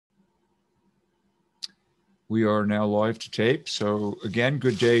We are now live to tape. So again,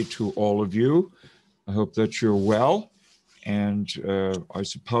 good day to all of you. I hope that you're well. And I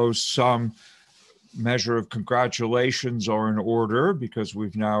suppose some measure of congratulations are in order because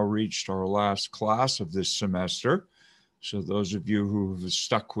we've now reached our last class of this semester. So those of you who have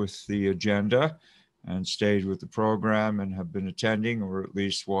stuck with the agenda and stayed with the program and have been attending or at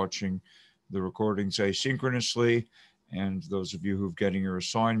least watching the recordings asynchronously, and those of you who've getting your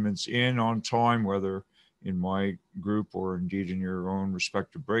assignments in on time, whether in my group or indeed in your own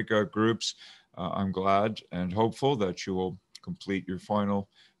respective breakout groups, I'm glad and hopeful that you will complete your final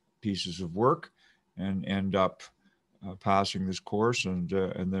pieces of work and end up passing this course and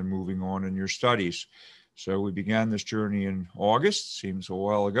then moving on in your studies. So we began this journey in August, seems a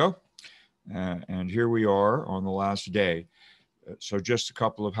while ago, and here we are on the last day. So just a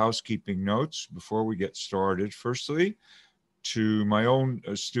couple of housekeeping notes before we get started. Firstly, to my own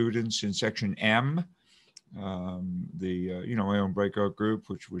students in section M, my own breakout group,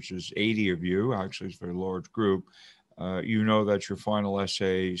 which is 80 of you, actually it's a very large group. You know that your final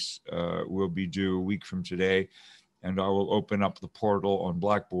essays will be due a week from today, and I will open up the portal on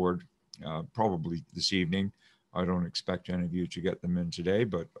Blackboard probably this evening. I don't expect any of you to get them in today,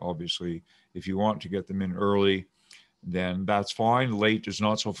 but obviously if you want to get them in early, then that's fine. Late is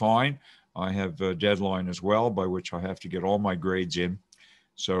not so fine. I have a deadline as well by which I have to get all my grades in.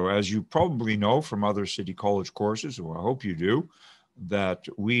 So as you probably know from other City College courses, or I hope you do, that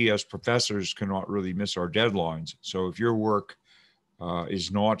we as professors cannot really miss our deadlines. So if your work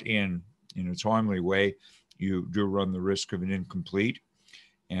is not in a timely way, you do run the risk of an incomplete.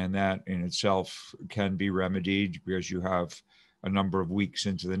 And that in itself can be remedied because you have a number of weeks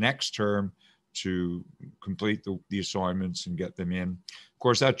into the next term to complete the assignments and get them in. Of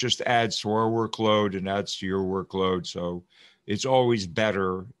course, that just adds to our workload and adds to your workload. So it's always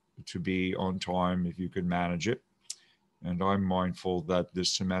better to be on time if you can manage it. And I'm mindful that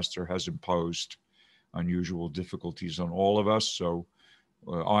this semester has imposed unusual difficulties on all of us. So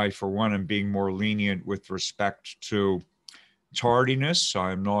I, for one, am being more lenient with respect to tardiness.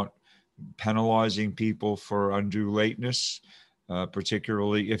 I'm not penalizing people for undue lateness.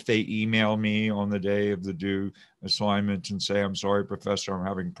 Particularly if they email me on the day of the due assignment and say, I'm sorry, professor, I'm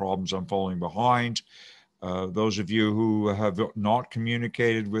having problems, I'm falling behind. Those of you who have not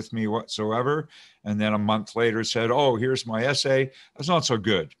communicated with me whatsoever, and then a month later said, oh, here's my essay, that's not so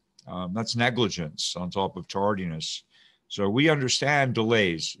good. That's negligence on top of tardiness. So we understand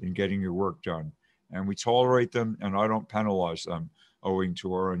delays in getting your work done, and we tolerate them, and I don't penalize them owing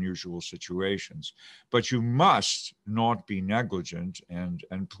to our unusual situations. But you must not be negligent, and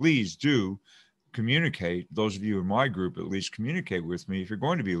please do communicate. Those of you in my group, at least communicate with me if you're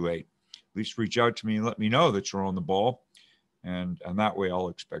going to be late. At least reach out to me and let me know that you're on the ball, and that way I'll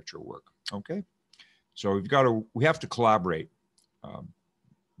expect your work. Okay? So we have to collaborate,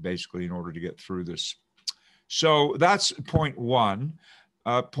 basically, in order to get through this. So that's point one.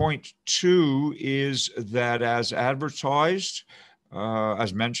 Point two is that as advertised,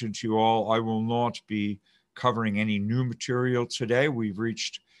 as mentioned to you all, I will not be covering any new material today. We've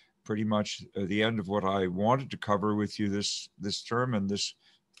reached pretty much the end of what I wanted to cover with you this term and this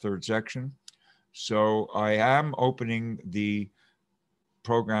third section. So I am opening the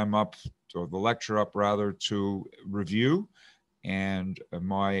program up, or the lecture up rather, to review. And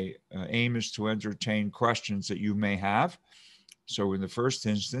my aim is to entertain questions that you may have. So in the first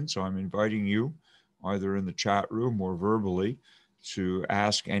instance, I'm inviting you either in the chat room or verbally to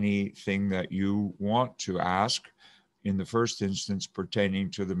ask anything that you want to ask in the first instance pertaining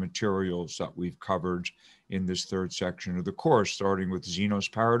to the materials that we've covered in this third section of the course, starting with Zeno's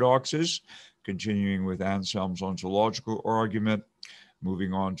paradoxes, continuing with Anselm's ontological argument,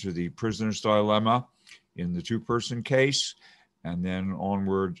 moving on to the prisoner's dilemma in the two-person case, and then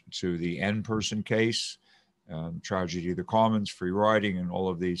onward to the n-person case, tragedy of the commons, free riding, and all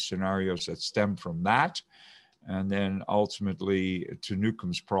of these scenarios that stem from that. And then ultimately to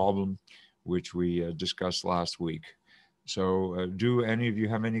Newcomb's problem, which we discussed last week. So do any of you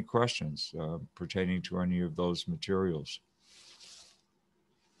have any questions pertaining to any of those materials?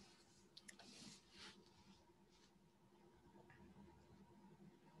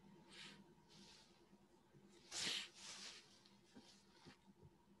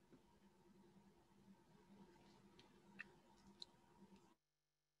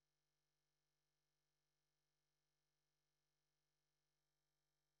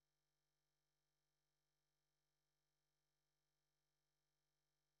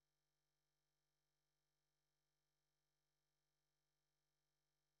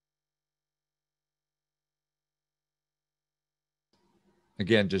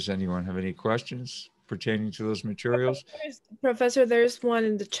 Again, does anyone have any questions pertaining to those materials? Professor, there's one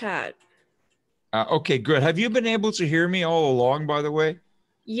in the chat. Okay, good. Have you been able to hear me all along, by the way?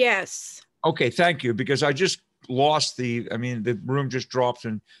 Yes. Okay, thank you, because I just lost the room just dropped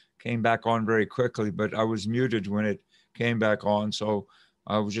and came back on very quickly, but I was muted when it came back on. So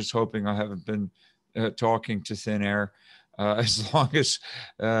I was just hoping I haven't been talking to thin air as long as,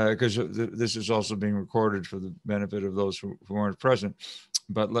 because this is also being recorded for the benefit of those who weren't present.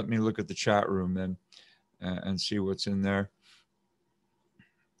 But let me look at the chat room then and see what's in there.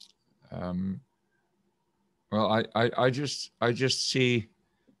 Well, I just see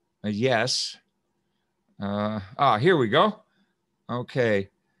a yes. Here we go. Okay.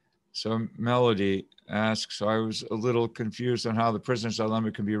 So Melody asks, I was a little confused on how the prisoner's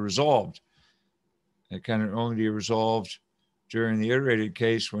dilemma can be resolved. It can only be resolved during the iterated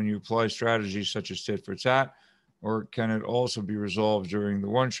case when you apply strategies such as tit for tat, or can it also be resolved during the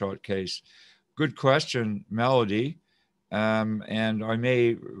one-shot case? Good question, Melody. And I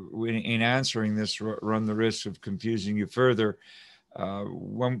may, in answering this, run the risk of confusing you further.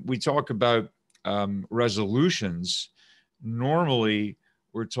 When we talk about resolutions, normally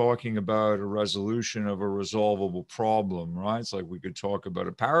we're talking about a resolution of a resolvable problem, right? It's like we could talk about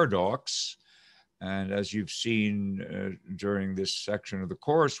a paradox. And as you've seen during this section of the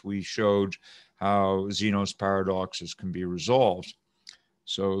course, we showed how Zeno's paradoxes can be resolved.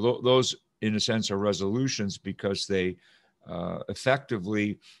 So those, in a sense, are resolutions because they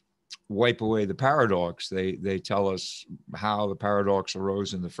effectively wipe away the paradox. They tell us how the paradox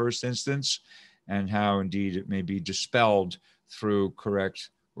arose in the first instance and how indeed it may be dispelled through correct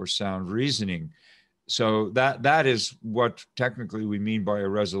or sound reasoning. So that is what technically we mean by a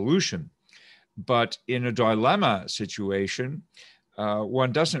resolution. But in a dilemma situation,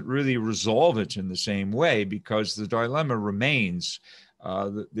 one doesn't really resolve it in the same way because the dilemma remains.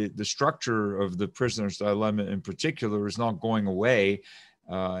 The structure of the prisoner's dilemma in particular is not going away,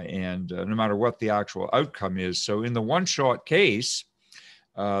 and no matter what the actual outcome is. So in the one-shot case,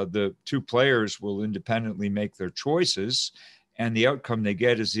 the two players will independently make their choices, and the outcome they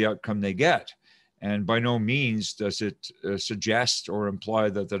get is the outcome they get. And by no means does it suggest or imply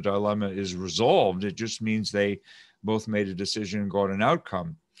that the dilemma is resolved. It just means they both made a decision and got an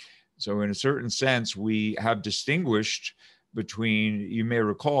outcome. So in a certain sense, we have distinguished between, you may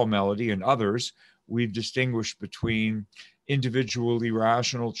recall, Melody and others, we've distinguished between individually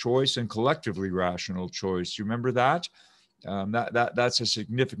rational choice and collectively rational choice. You remember that? That's a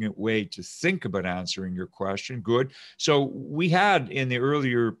significant way to think about answering your question. Good. So we had in the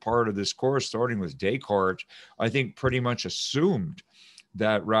earlier part of this course, starting with Descartes, I think pretty much assumed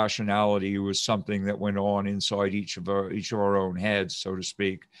that rationality was something that went on inside each of our own heads, so to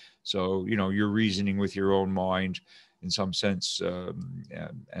speak. So, you know, you're reasoning with your own mind in some sense,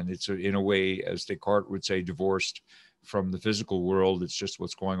 and it's in a way, as Descartes would say, divorced from the physical world. It's just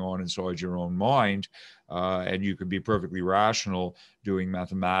what's going on inside your own mind. And you can be perfectly rational doing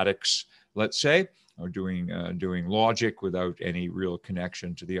mathematics, let's say, or doing logic without any real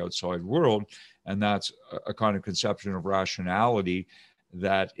connection to the outside world. And that's a kind of conception of rationality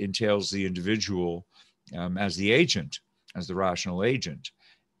that entails the individual as the agent, as the rational agent.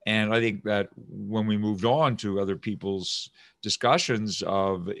 And I think that when we moved on to other people's discussions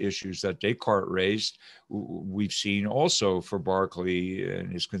of issues that Descartes raised, we've seen also for Berkeley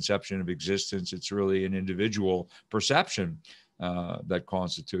and his conception of existence, it's really an individual perception that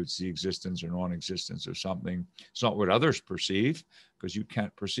constitutes the existence or non-existence of something. It's not what others perceive, because you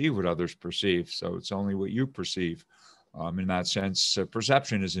can't perceive what others perceive. So it's only what you perceive. In that sense,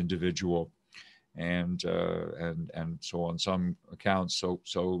 perception is individual. And so on some accounts,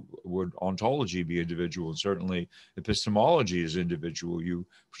 so would ontology be individual, and certainly epistemology is individual. You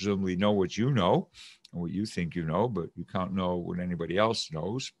presumably know what you know and what you think you know, but you can't know what anybody else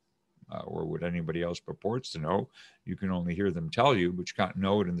knows or what anybody else purports to know. You can only hear them tell you, but you can't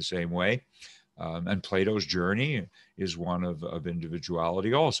know it in the same way. And Plato's journey is one of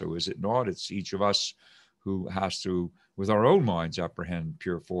individuality also, is it not? It's each of us who has to, with our own minds, apprehend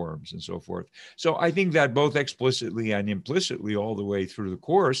pure forms and so forth. So I think that both explicitly and implicitly all the way through the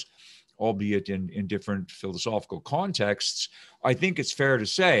course, albeit in different philosophical contexts, I think it's fair to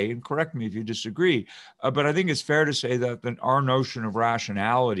say, and correct me if you disagree, but I think it's fair to say that our notion of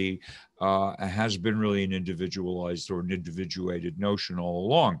rationality has been really an individualized or an individuated notion all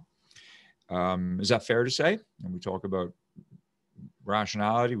along. Is that fair to say? When we talk about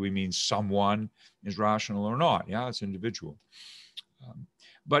rationality, we mean someone is rational or not. Yeah, it's individual.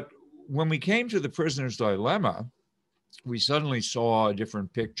 But when we came to the prisoner's dilemma, we suddenly saw a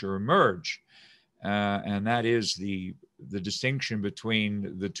different picture emerge. And that is the the distinction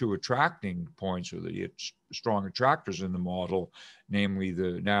between the two attracting points, or the strong attractors in the model, namely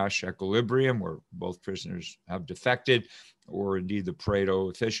the Nash equilibrium, where both prisoners have defected, or indeed the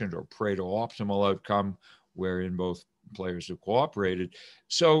Pareto efficient or Pareto optimal outcome, wherein both players have cooperated.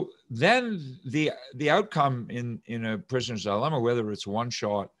 So then the outcome in a prisoner's dilemma, whether it's one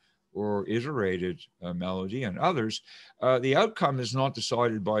shot or iterated Melody and others, the outcome is not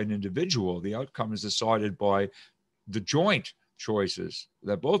decided by an individual. The outcome is decided by the joint choices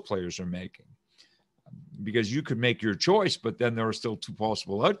that both players are making. Because you could make your choice, but then there are still two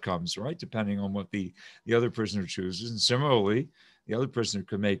possible outcomes, right? Depending on what the other prisoner chooses. And similarly, the other prisoner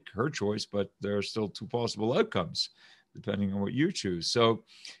could make her choice, but there are still two possible outcomes, depending on what you choose. So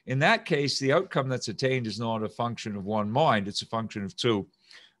in that case, the outcome that's attained is not a function of one mind, it's a function of two.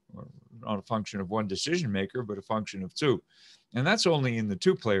 Or not a function of one decision maker, but a function of two. And that's only in the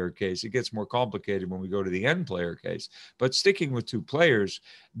two-player case. It gets more complicated when we go to the n-player case. But sticking with two players,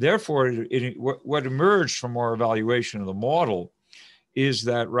 therefore, what emerged from our evaluation of the model is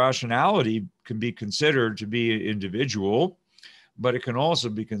that rationality can be considered to be individual, but it can also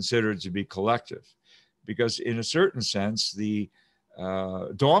be considered to be collective. Because in a certain sense, the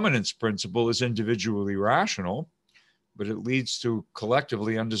dominance principle is individually rational, but it leads to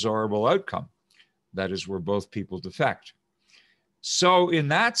collectively undesirable outcome. That is where both people defect. So in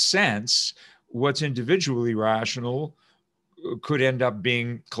that sense, what's individually rational could end up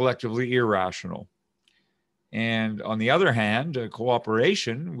being collectively irrational. And on the other hand,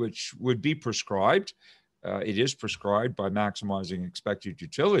 cooperation, which would be prescribed, it is prescribed by maximizing expected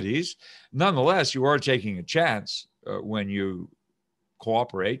utilities. Nonetheless, you are taking a chance when you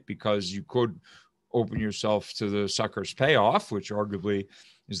cooperate, because you could open yourself to the sucker's payoff, which arguably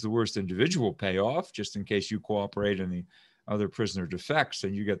is the worst individual payoff, just in case you cooperate and the other prisoner defects,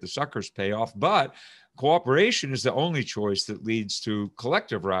 and you get the sucker's payoff. But cooperation is the only choice that leads to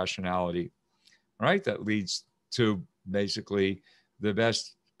collective rationality, right? That leads to basically the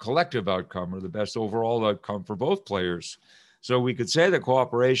best collective outcome, or the best overall outcome for both players. So we could say that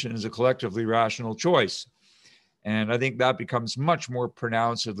cooperation is a collectively rational choice. And I think that becomes much more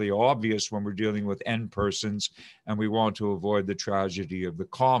pronouncedly obvious when we're dealing with n persons and we want to avoid the tragedy of the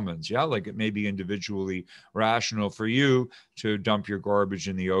commons. Yeah, like it may be individually rational for you to dump your garbage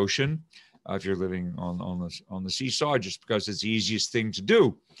in the ocean if you're living on the seaside, just because it's the easiest thing to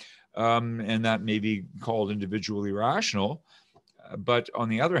do. And that may be called individually rational. But on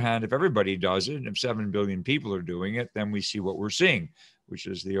the other hand, if everybody does it, and if 7 billion people are doing it, then we see what we're seeing, which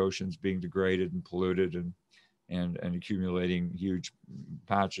is the oceans being degraded and polluted and accumulating huge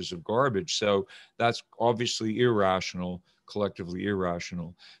patches of garbage. So that's obviously irrational, collectively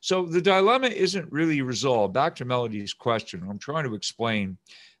irrational. So the dilemma isn't really resolved. Back to Melody's question, I'm trying to explain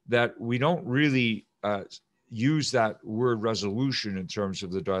that we don't really use that word resolution in terms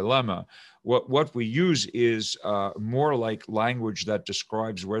of the dilemma. What we use is more like language that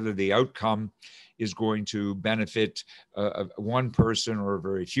describes whether the outcome is going to benefit one person or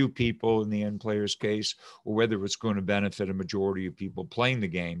very few people in the n player's case, or whether it's going to benefit a majority of people playing the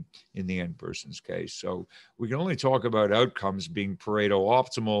game in the n person's case. So we can only talk about outcomes being Pareto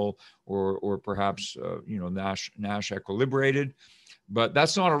optimal or perhaps Nash equilibrated, but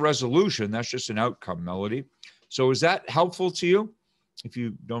that's not a resolution. That's just an outcome, Melody. So is that helpful to you? If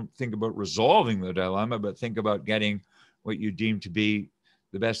you don't think about resolving the dilemma, but think about getting what you deem to be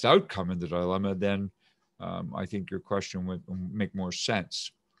the best outcome in the dilemma, then I think your question would make more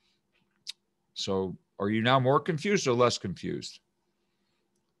sense. So are you now more confused or less confused?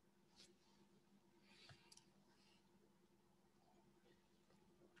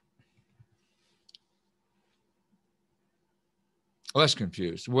 Less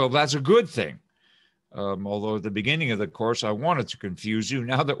confused. Well, that's a good thing. Although at the beginning of the course, I wanted to confuse you.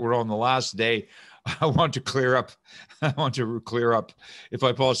 Now that we're on the last day, I want to clear up, if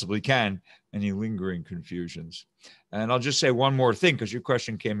I possibly can, any lingering confusions. And I'll just say one more thing, because your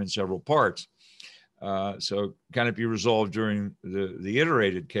question came in several parts. So can it be resolved during the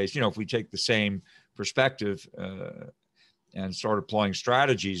iterated case? If we take the same perspective and start applying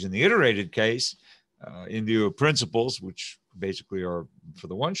strategies in the iterated case, in view of principles, which basically are for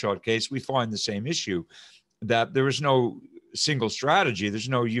the one-shot case, we find the same issue, that there is no single strategy, there's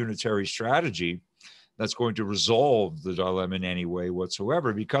no unitary strategy that's going to resolve the dilemma in any way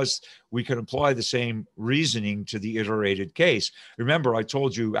whatsoever, because we can apply the same reasoning to the iterated case. Remember, I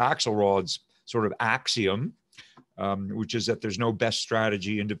told you Axelrod's sort of axiom, which is that there's no best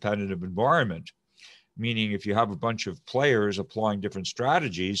strategy independent of environment, meaning if you have a bunch of players applying different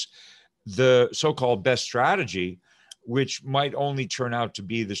strategies, the so-called best strategy, which might only turn out to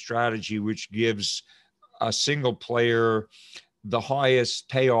be the strategy which gives a single player, the highest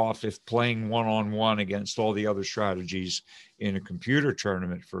payoff if playing one-on-one against all the other strategies in a computer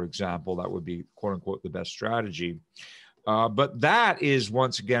tournament, for example. That would be, quote unquote, the best strategy. But that is,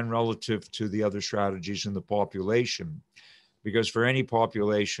 once again, relative to the other strategies in the population. Because for any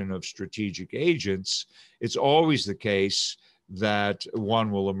population of strategic agents, it's always the case that one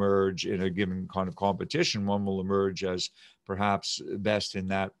will emerge in a given kind of competition. One will emerge as perhaps best in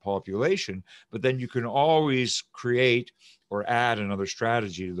that population. But then you can always create or add another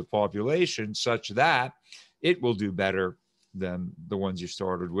strategy to the population such that it will do better than the ones you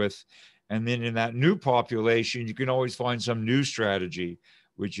started with. And then in that new population, you can always find some new strategy,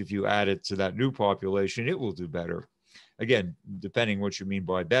 which if you add it to that new population, it will do better. Again, depending what you mean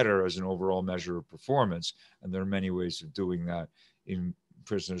by better as an overall measure of performance. And there are many ways of doing that in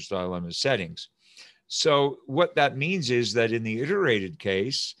prisoner's dilemma settings. So what that means is that in the iterated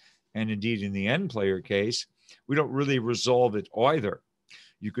case, and indeed in the end player case, we don't really resolve it either.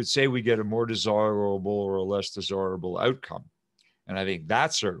 You could say we get a more desirable or a less desirable outcome. And I think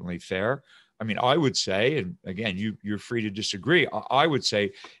that's certainly fair. I mean, I would say, and again, you're free to disagree. I would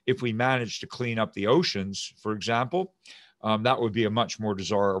say if we manage to clean up the oceans, for example, that would be a much more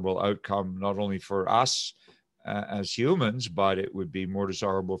desirable outcome, not only for us as humans, but it would be more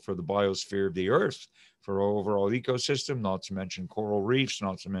desirable for the biosphere of the Earth, for our overall ecosystem, not to mention coral reefs,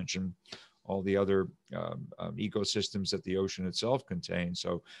 not to mention all the other ecosystems that the ocean itself contains.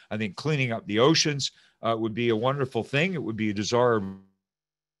 So I think cleaning up the oceans would be a wonderful thing. It would be a desirable.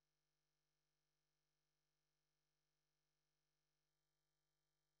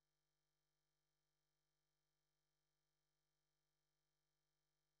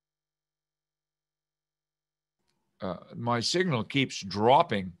 My signal keeps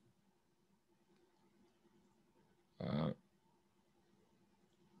dropping.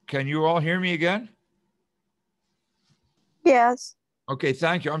 Can you all hear me again? Yes. Okay,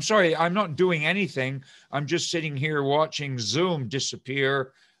 thank you. I'm sorry, I'm not doing anything. I'm just sitting here watching Zoom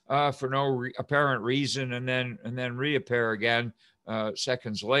disappear for no apparent reason and then reappear again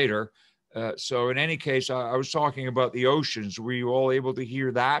seconds later. So in any case, I was talking about the oceans. Were you all able to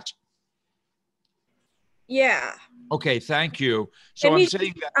hear that? Yeah. Okay, thank you. So I'm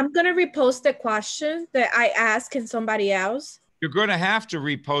saying that I'm going to repost the question that I asked in somebody else. you're going to have to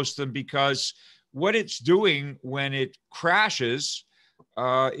repost them because what it's doing when it crashes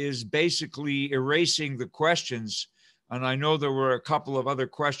is basically erasing the questions. And I know there were a couple of other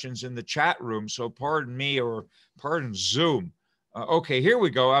questions in the chat room, so pardon me or pardon Zoom. Okay, here we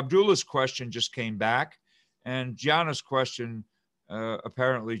go. Abdullah's question just came back, and Gianna's question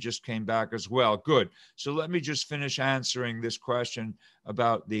apparently just came back as well. Good. So let me just finish answering this question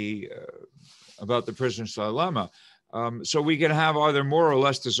about the prisoner's dilemma. So we can have either more or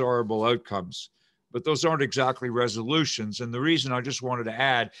less desirable outcomes, but those aren't exactly resolutions. And the reason I just wanted to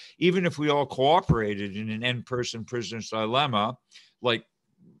add, even if we all cooperated in an end-person prisoner's dilemma, like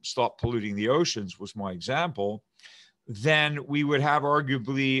stop polluting the oceans was my example, then we would have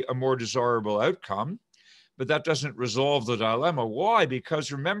arguably a more desirable outcome. But that doesn't resolve the dilemma. Why?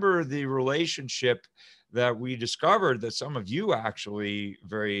 Because remember the relationship that we discovered that some of you actually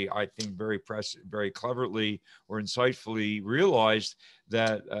very cleverly or insightfully realized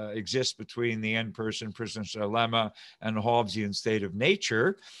that exists between the end-person prisoner's dilemma and the Hobbesian state of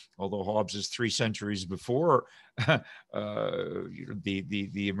nature, although Hobbes is 3 centuries before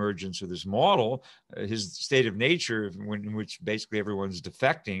the emergence of this model. His state of nature, in which basically everyone's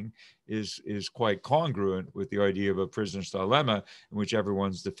defecting, is quite congruent with the idea of a prisoner's dilemma in which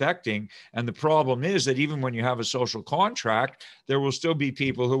everyone's defecting. And the problem is that even when you have a social contract, there will still be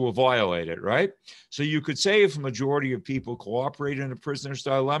people who will violate it, right? So you could say if a majority of people cooperate in a prisoner's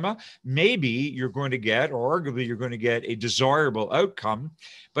dilemma, maybe you're going to get, or arguably you're going to get, a desirable outcome.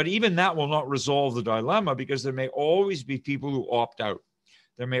 But even that will not resolve the dilemma because there may always be people who opt out.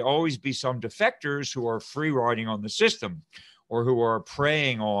 There may always be some defectors who are free riding on the system, or who are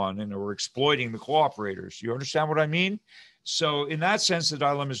preying on and are exploiting the cooperators. You understand what I mean? So in that sense, the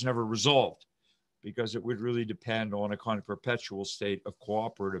dilemma is never resolved because it would really depend on a kind of perpetual state of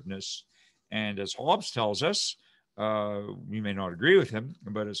cooperativeness. And as Hobbes tells us, we may not agree with him,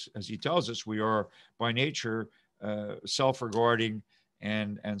 but as he tells us, we are by nature self-regarding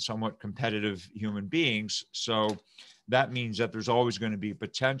and somewhat competitive human beings. So that means that there's always going to be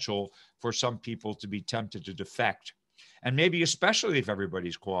potential for some people to be tempted to defect. And maybe especially if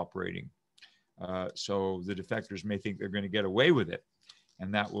everybody's cooperating. So the defectors may think they're going to get away with it.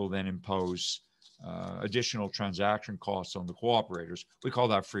 And that will then impose additional transaction costs on the cooperators. We call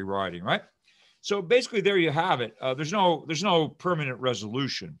that free riding, right? So basically there you have it. There's no permanent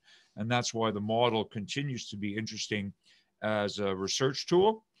resolution. And that's why the model continues to be interesting as a research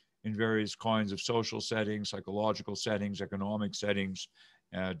tool in various kinds of social settings, psychological settings, economic settings,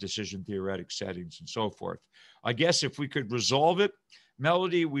 decision theoretic settings, and so forth. I guess if we could resolve it,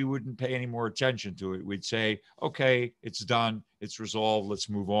 Melody, we wouldn't pay any more attention to it. We'd say, okay, it's done, it's resolved, let's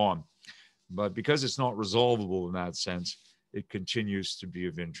move on. But because it's not resolvable in that sense, it continues to be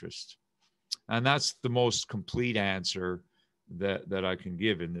of interest. And that's the most complete answer that I can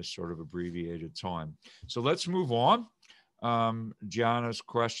give in this sort of abbreviated time. So let's move on. Gianna's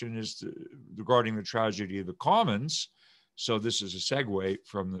question is regarding the tragedy of the commons. So this is a segue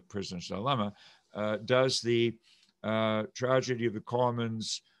from the prisoner's dilemma. Does the tragedy of the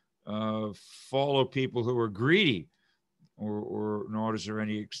commons follow people who are greedy, or not? Is there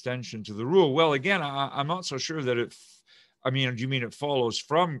any extension to the rule? Well, again, I'm not so sure that it, I mean, do you mean it follows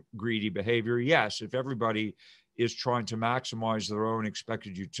from greedy behavior? Yes, if everybody is trying to maximize their own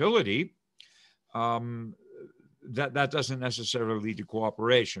expected utility, that doesn't necessarily lead to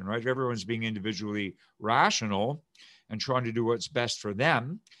cooperation, right? If everyone's being individually rational and trying to do what's best for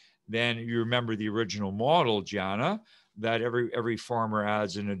them, then you remember the original model, Gianna, that every farmer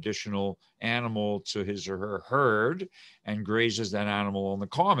adds an additional animal to his or her herd and grazes that animal on the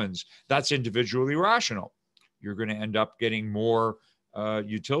commons. That's individually rational. You're going to end up getting more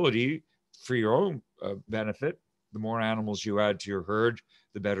utility for your own benefit. The more animals you add to your herd,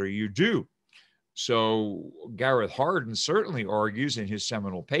 the better you do. So Gareth Hardin certainly argues in his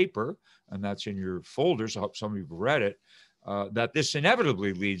seminal paper, and that's in your folders, I hope some of you have read it, that this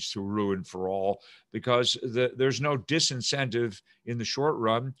inevitably leads to ruin for all, because there's no disincentive in the short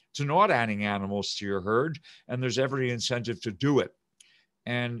run to not adding animals to your herd, and there's every incentive to do it.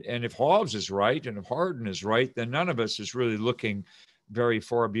 And if Hobbes is right, and if Hardin is right, then none of us is really looking very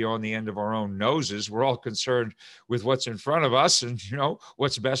far beyond the end of our own noses. We're all concerned with what's in front of us and,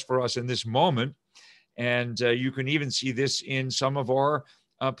 what's best for us in this moment. And you can even see this in some of our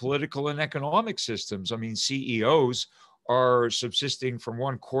political and economic systems. I mean, CEOs are subsisting from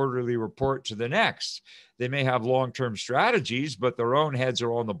one quarterly report to the next. They may have long-term strategies, but their own heads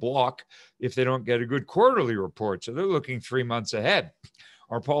are on the block if they don't get a good quarterly report. So they're looking 3 months ahead.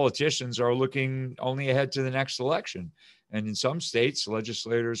 Our politicians are looking only ahead to the next election. And in some states,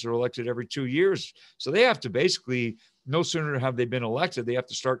 legislators are elected every 2 years. So they have to basically, no sooner have they been elected, they have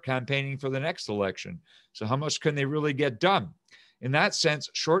to start campaigning for the next election. So how much can they really get done? In that sense,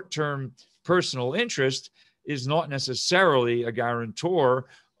 short-term personal interest is not necessarily a guarantor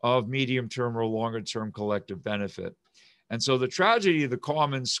of medium-term or longer-term collective benefit. And so the tragedy of the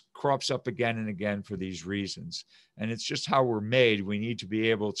commons crops up again and again for these reasons. And it's just how we're made. We need to be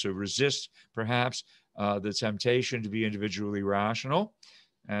able to resist, perhaps, the temptation to be individually rational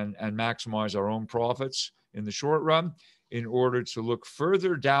and maximize our own profits in the short run, in order to look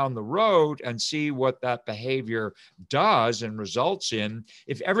further down the road and see what that behavior does and results in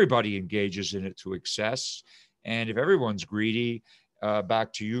if everybody engages in it to excess. And if everyone's greedy,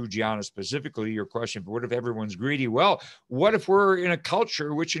 back to you, Gianna, specifically, your question, but what if everyone's greedy? Well, what if we're in a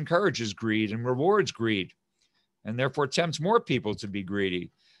culture which encourages greed and rewards greed, and therefore tempts more people to be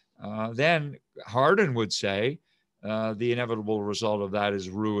greedy? Then Hardin would say the inevitable result of that is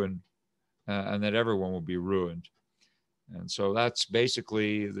ruin, and that everyone will be ruined. And so that's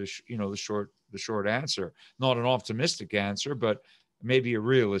basically the short answer. Not an optimistic answer, but maybe a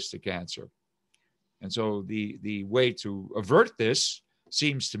realistic answer. And so the way to avert this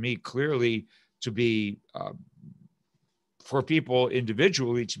seems to me clearly to be for people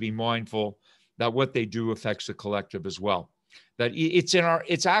individually to be mindful that what they do affects the collective as well. That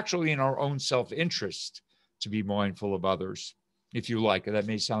it's actually in our own self-interest to be mindful of others, if you like. That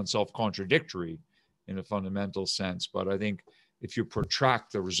may sound self-contradictory in a fundamental sense, but I think if you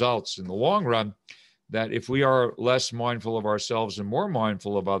protract the results in the long run, that if we are less mindful of ourselves and more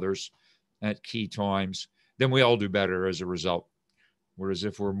mindful of others at key times, then we all do better as a result. Whereas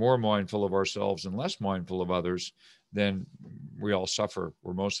if we're more mindful of ourselves and less mindful of others, then we all suffer,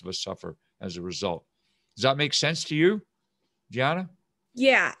 or most of us suffer as a result. Does that make sense to you, Gianna?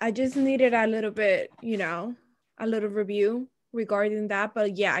 Yeah, I just needed a little bit, a little review regarding that.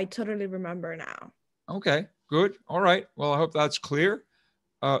 But yeah, I totally remember now. Okay, good. All right. Well, I hope that's clear.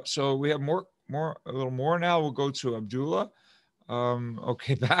 So we have a little more now. We'll go to Abdullah.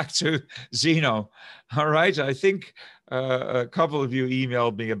 Okay, back to Zeno. All right. I think a couple of you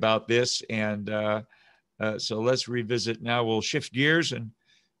emailed me about this, and so let's revisit now. We'll shift gears and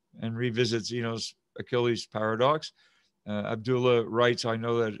revisit Zeno's Achilles paradox. Abdullah writes, I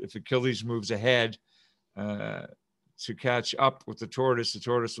know that if Achilles moves ahead to catch up with the tortoise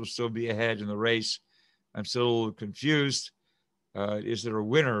will still be ahead in the race. I'm still confused. Is there a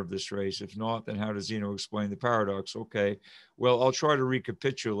winner of this race? If not, then how does Zeno explain the paradox? Okay, well, I'll try to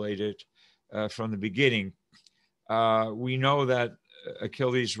recapitulate it from the beginning. We know that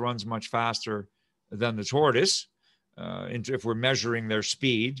Achilles runs much faster than the tortoise. If we're measuring their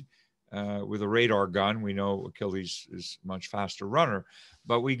speed with a radar gun, we know Achilles is a much faster runner,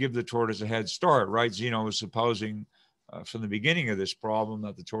 but we give the tortoise a head start, right? Zeno is supposing from the beginning of this problem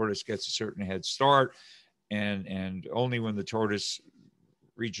that the tortoise gets a certain head start, and only when the tortoise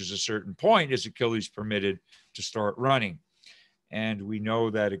reaches a certain point is Achilles permitted to start running. And we know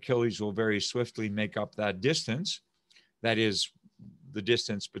that Achilles will very swiftly make up that distance. That is the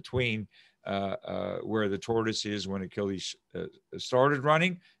distance between where the tortoise is when Achilles started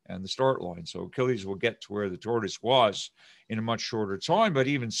running and the start line. So Achilles will get to where the tortoise was in a much shorter time, but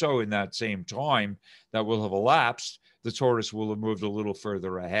even so, in that same time that will have elapsed, the tortoise will have moved a little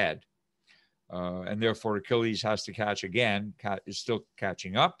further ahead. And therefore, Achilles has to catch again, is still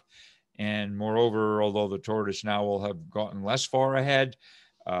catching up. And moreover, although the tortoise now will have gotten less far ahead,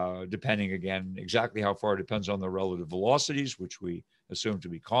 depending again, exactly how far depends on the relative velocities, which we assume to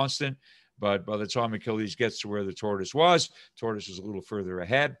be constant. But by the time Achilles gets to where the tortoise is a little further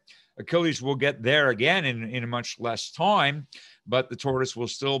ahead. Achilles will get there again in a much less time, but the tortoise will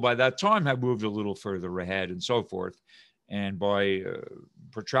still by that time have moved a little further ahead and so forth. And by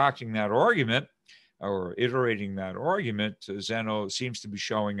protracting that argument or iterating that argument, Zeno seems to be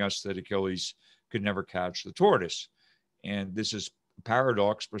showing us that Achilles could never catch the tortoise. And this is a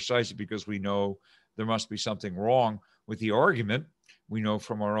paradox precisely because we know there must be something wrong with the argument. We know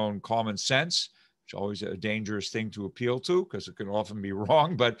from our own common sense, which is always a dangerous thing to appeal to because it can often be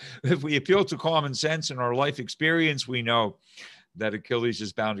wrong. But if we appeal to common sense and our life experience, we know that Achilles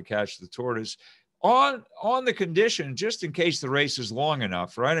is bound to catch the tortoise on the condition, just in case the race is long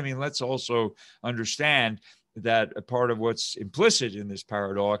enough, right? I mean, let's also understand that a part of what's implicit in this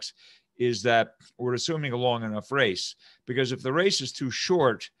paradox is that we're assuming a long enough race, because if the race is too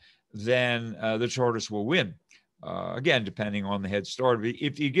short, then the tortoise will win. Again, depending on the head start.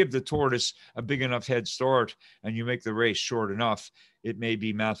 If you give the tortoise a big enough head start and you make the race short enough, it may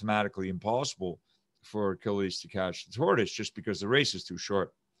be mathematically impossible for Achilles to catch the tortoise just because the race is too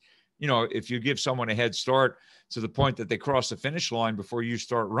short. You know, if you give someone a head start to the point that they cross the finish line before you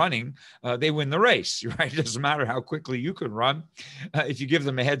start running, they win the race, right? It doesn't matter how quickly you can run. If you give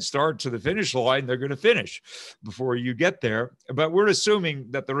them a head start to the finish line, they're going to finish before you get there. But we're assuming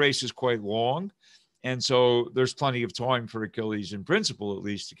that the race is quite long. And so there's plenty of time for Achilles, in principle, at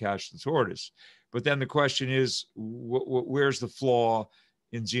least, to catch the tortoise. But then the question is, where's the flaw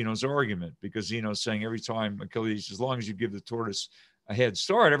in Zeno's argument? Because Zeno's saying every time Achilles, as long as you give the tortoise a head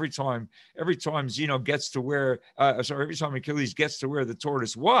start, every time Zeno gets to where, every time Achilles gets to where the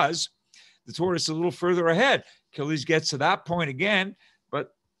tortoise was, the tortoise is a little further ahead. Achilles gets to that point again,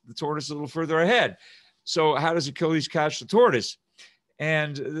 but the tortoise is a little further ahead. So how does Achilles catch the tortoise?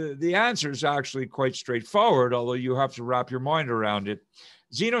 And the answer is actually quite straightforward, although you have to wrap your mind around it.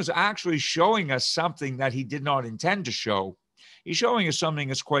 Zeno's actually showing us something that he did not intend to show. He's showing us something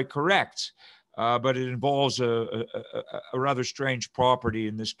that's quite correct, but it involves a rather strange property,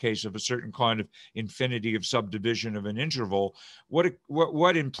 in this case, of a certain kind of infinity of subdivision of an interval.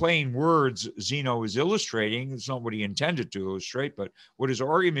 What in plain words Zeno is illustrating, it's not what he intended to illustrate, but what his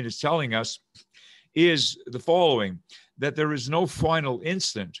argument is telling us is the following: that there is no final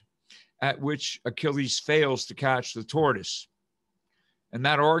instant at which Achilles fails to catch the tortoise. And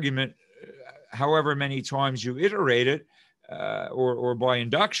that argument, however many times you iterate it, or by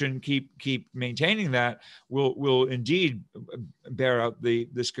induction, keep maintaining that, will indeed bear out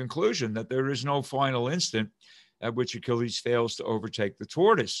this conclusion that there is no final instant at which Achilles fails to overtake the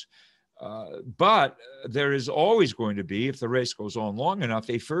tortoise. But there is always going to be, if the race goes on long enough,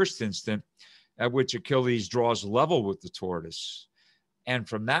 a first instant at which Achilles draws level with the tortoise. And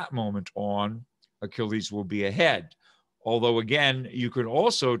from that moment on, Achilles will be ahead. Although, again, you could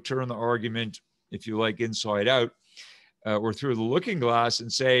also turn the argument, if you like, inside out, or through the looking glass,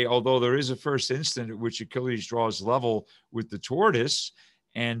 and say, although there is a first instant at which Achilles draws level with the tortoise,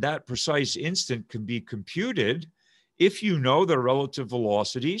 and that precise instant can be computed if you know the relative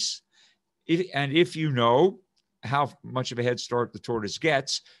velocities, and if you know how much of a head start the tortoise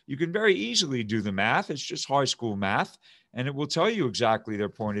gets, you can very easily do the math. It's just high school math, and it will tell you exactly their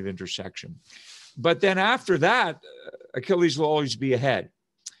point of intersection. But then after that, Achilles will always be ahead,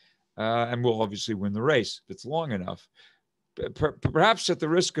 and will obviously win the race if it's long enough. Perhaps at the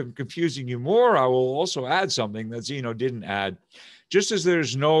risk of confusing you more, I will also add something that Zeno didn't add. Just as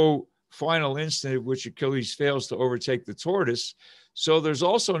there's no final instant at which Achilles fails to overtake the tortoise, so there's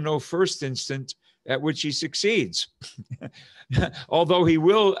also no first instant at which he succeeds. Although he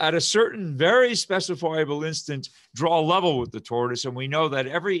will, at a certain very specifiable instant, draw level with the tortoise. And we know that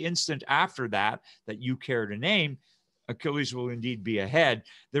every instant after that you care to name, Achilles will indeed be ahead.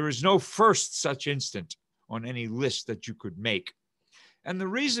 There is no first such instant on any list that you could make. And the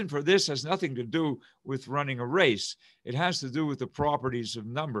reason for this has nothing to do with running a race. It has to do with the properties of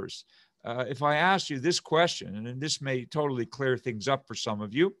numbers. If I ask you this question, and this may totally clear things up for some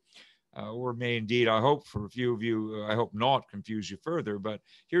of you, or may indeed, I hope for a few of you, I hope not confuse you further, but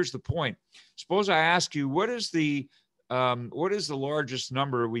here's the point. Suppose I ask you, what is the largest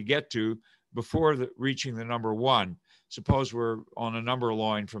number we get to before reaching the number 1? Suppose we're on a number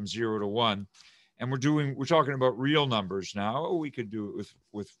line from 0 to 1. And we're talking about real numbers now. Oh, we could do it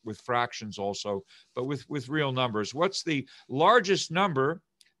with fractions also, but with real numbers. What's the largest number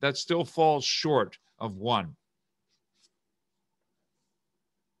that still falls short of 1?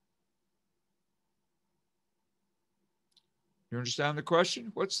 You understand the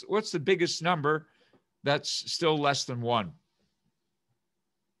question? What's the biggest number that's still less than 1?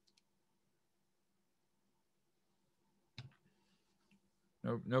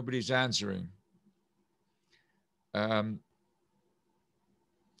 No, nobody's answering. What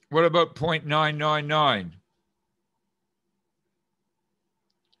about 0.999?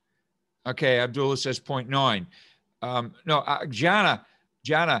 Okay, Abdullah says 0.9. No, Jana,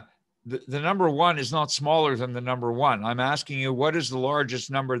 the number 1 is not smaller than the number 1. I'm asking you, what is the largest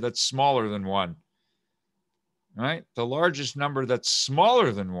number that's smaller than 1? Right? The largest number that's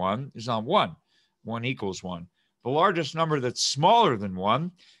smaller than 1 is not 1. 1 equals 1. The largest number that's smaller than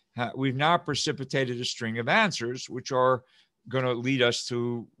 1, we've now precipitated a string of answers, which are going to lead us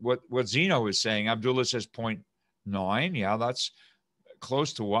to what Zeno is saying. Abdullah says 0.9. Yeah, that's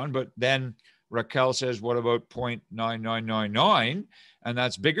close to 1. But then Raquel says, what about 0.9999? And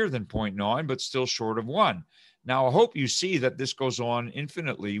that's bigger than 0.9, but still short of 1. Now, I hope you see that this goes on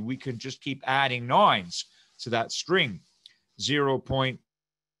infinitely. We can just keep adding 9s to that string. 0.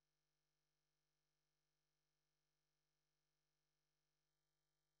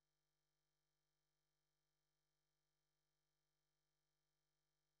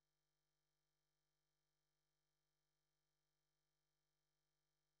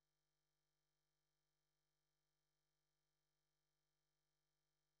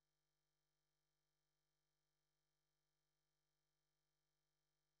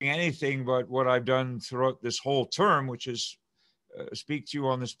 Anything but what I've done throughout this whole term, which is speak to you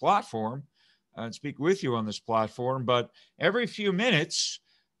on this platform and speak with you on this platform. But every few minutes,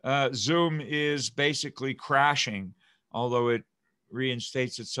 Zoom is basically crashing, although it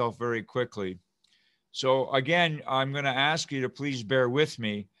reinstates itself very quickly. So again, I'm going to ask you to please bear with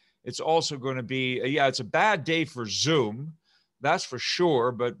me. It's also going to be, it's a bad day for Zoom, that's for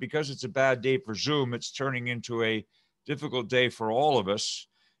sure. But because it's a bad day for Zoom, it's turning into a difficult day for all of us.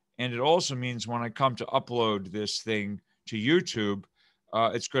 And it also means when I come to upload this thing to YouTube,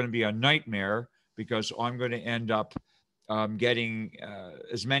 it's going to be a nightmare because I'm going to end up getting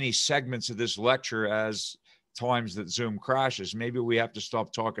as many segments of this lecture as times that Zoom crashes. Maybe we have to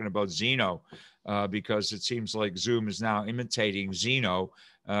stop talking about Zeno because it seems like Zoom is now imitating Zeno.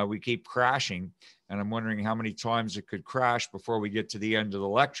 We keep crashing, and I'm wondering how many times it could crash before we get to the end of the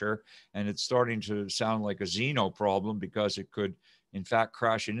lecture. And it's starting to sound like a Zeno problem because it could, in fact,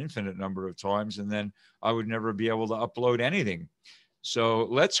 crash an infinite number of times, and then I would never be able to upload anything. So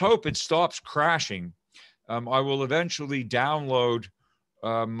let's hope it stops crashing. I will eventually download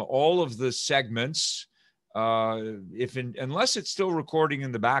all of the segments unless it's still recording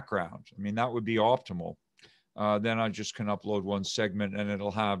in the background. I mean, that would be optimal. Then I just can upload one segment and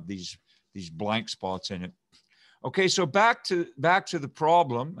it'll have these blank spots in it. Okay, so back to the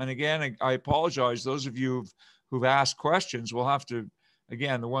problem. And again, I apologize. Those of you who've asked questions will have to,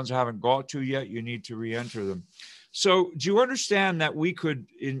 again, the ones I haven't got to yet, you need to re-enter them. So do you understand that we could,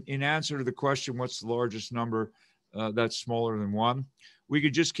 in answer to the question, what's the largest number that's smaller than 1? We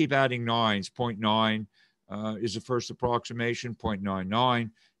could just keep adding 9s. 0.9 is the first approximation. 0.99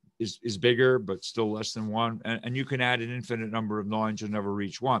 is bigger, but still less than 1. And you can add an infinite number of 9s. You'll never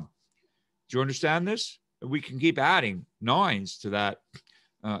reach 1. Do you understand this? We can keep adding 9s to that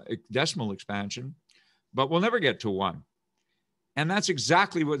decimal expansion, but we'll never get to 1. And that's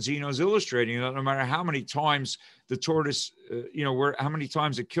exactly what Zeno's illustrating. No matter how many times the tortoise, how many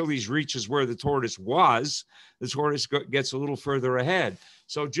times Achilles reaches where the tortoise was, the tortoise gets a little further ahead.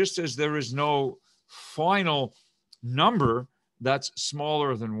 So just as there is no final number that's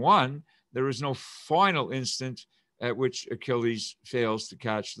smaller than 1, there is no final instant at which Achilles fails to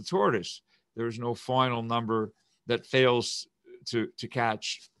catch the tortoise. There is no final number that fails to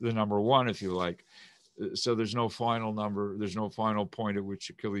catch the number one, if you like. So there's no final number. There's no final point at which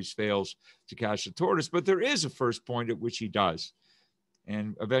Achilles fails to catch the tortoise, but there is a first point at which he does.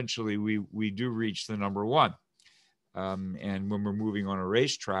 And eventually we do reach the number one. And when we're moving on a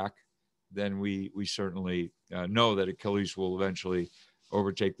racetrack, then we certainly know that Achilles will eventually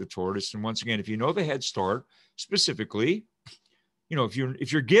overtake the tortoise. And once again, if you know the head start specifically,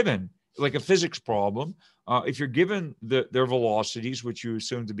 if you're given like a physics problem, if you're given their velocities, which you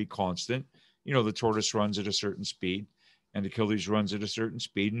assume to be constant, the tortoise runs at a certain speed and Achilles runs at a certain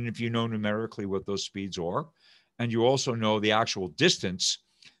speed. And if you know numerically what those speeds are, and you also know the actual distance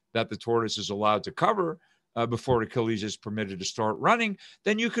that the tortoise is allowed to cover before Achilles is permitted to start running,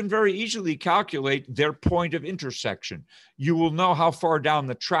 then you can very easily calculate their point of intersection. You will know how far down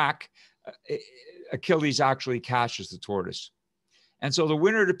the track Achilles actually catches the tortoise. And so the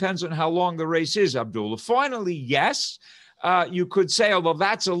winner depends on how long the race is, Abdullah. Finally, yes, you could say, although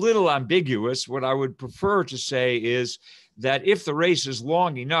that's a little ambiguous, what I would prefer to say is that if the race is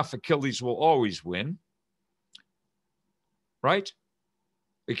long enough, Achilles will always win, right?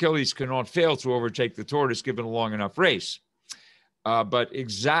 Achilles cannot fail to overtake the tortoise given a long enough race. But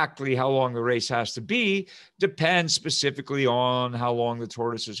exactly how long the race has to be depends specifically on how long the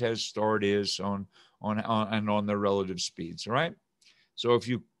tortoise's head start is and on their relative speeds, right? So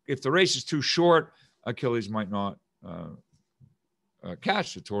if the race is too short, Achilles might not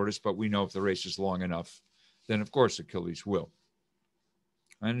catch the tortoise, but we know if the race is long enough, then of course Achilles will.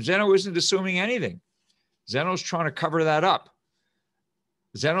 And Zeno isn't assuming anything. Zeno's trying to cover that up.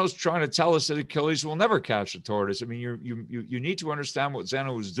 Zeno's trying to tell us that Achilles will never catch the tortoise. I mean, you need to understand what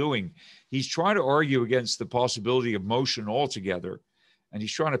Zeno is doing. He's trying to argue against the possibility of motion altogether, and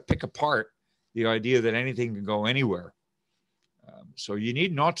he's trying to pick apart the idea that anything can go anywhere. So you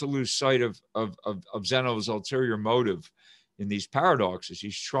need not to lose sight of Zeno's ulterior motive in these paradoxes.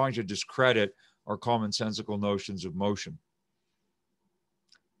 He's trying to discredit our commonsensical notions of motion.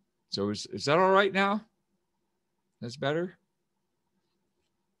 So is that all right now? That's better?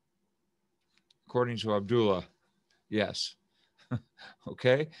 According to Abdullah, yes.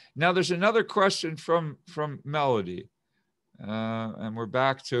 Okay. Now there's another question from Melody. And we're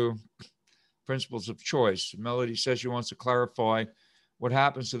back to principles of choice. Melody says she wants to clarify what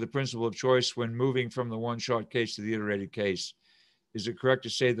happens to the principle of choice when moving from the one-shot case to the iterated case. Is it correct to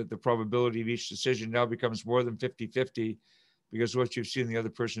say that the probability of each decision now becomes more than 50-50 because what you've seen the other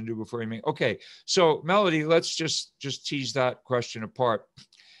person do before you make? Okay, so Melody, let's just tease that question apart.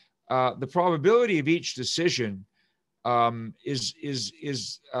 The probability of each decision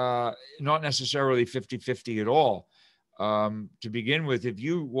is not necessarily 50-50 at all. To begin with, if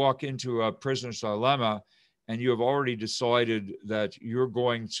you walk into a prisoner's dilemma and you have already decided that you're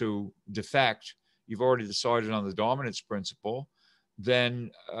going to defect, you've already decided on the dominance principle,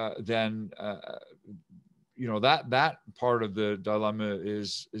 then that part of the dilemma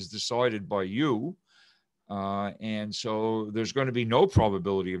is decided by you. And so there's going to be no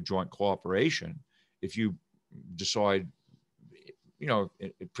probability of joint cooperation if you decide,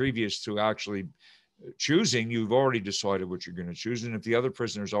 previous to actually choosing, you've already decided what you're going to choose. And if the other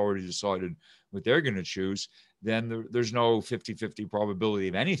prisoner's already decided what they're going to choose, then there's no 50-50 probability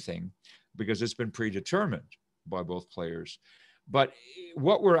of anything because it's been predetermined by both players. But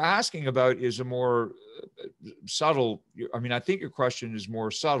what we're asking about is a more subtle, I think your question is more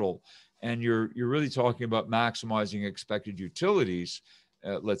subtle, and you're really talking about maximizing expected utilities,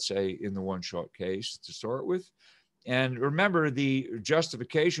 let's say in the one-shot case to start with. And remember, the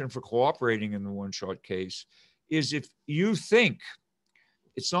justification for cooperating in the one-shot case is if you think,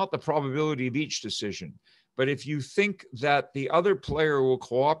 it's not the probability of each decision, but if you think that the other player will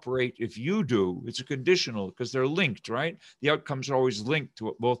cooperate if you do, it's a conditional because they're linked, right? The outcomes are always linked to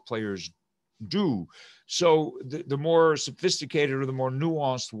what both players do. So the more sophisticated or the more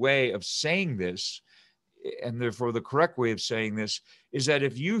nuanced way of saying this, and therefore the correct way of saying this, is that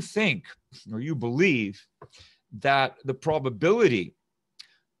if you think or you believe that the probability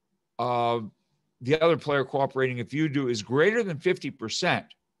of the other player cooperating if you do is greater than 50%,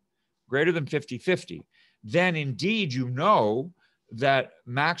 greater than 50-50, then indeed you know that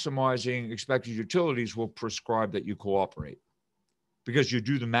maximizing expected utilities will prescribe that you cooperate. Because you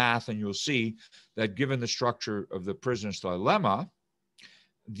do the math and you'll see that given the structure of the prisoner's dilemma,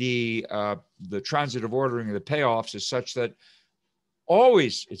 the transitive ordering of the payoffs is such that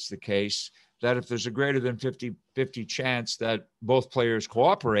always it's the case that if there's a greater than 50-50 chance that both players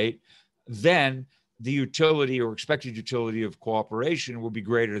cooperate, then the utility or expected utility of cooperation will be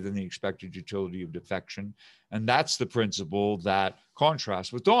greater than the expected utility of defection. And that's the principle that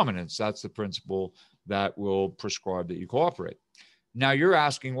contrast with dominance. That's the principle that will prescribe that you cooperate. Now you're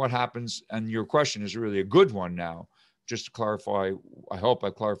asking what happens, and your question is really a good one now. Just to clarify, I hope I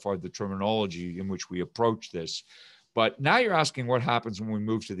clarified the terminology in which we approach this. But now you're asking what happens when we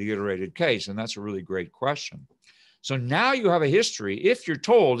move to the iterated case, and that's a really great question. So now you have a history, if you're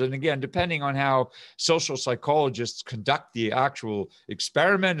told, and again, depending on how social psychologists conduct the actual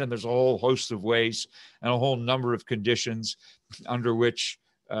experiment, and there's a whole host of ways and a whole number of conditions under which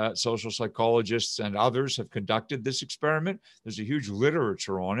social psychologists and others have conducted this experiment. There's a huge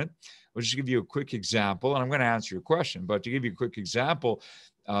literature on it. I'll just give you a quick example, and I'm going to answer your question, but to give you a quick example,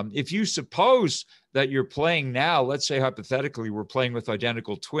 if you suppose that you're playing now, let's say hypothetically, we're playing with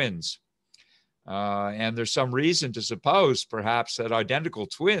identical twins, and there's some reason to suppose perhaps that identical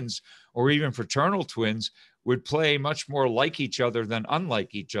twins or even fraternal twins would play much more like each other than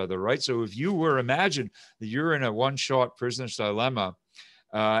unlike each other, right? So if you were, imagine that you're in a one-shot prisoner's dilemma,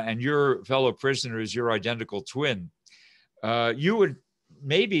 and your fellow prisoner is your identical twin, you would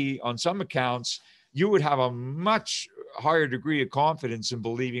maybe, on some accounts, you would have a much higher degree of confidence in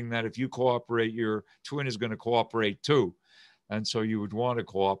believing that if you cooperate, your twin is going to cooperate too. And so you would want to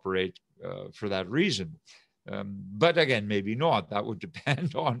cooperate for that reason. But again, maybe not. That would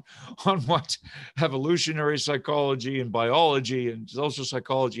depend on what evolutionary psychology and biology and social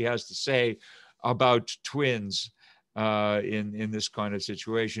psychology has to say about twins in this kind of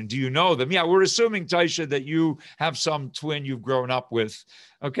situation. Do you know them? Yeah, we're assuming, Taisha, that you have some twin you've grown up with.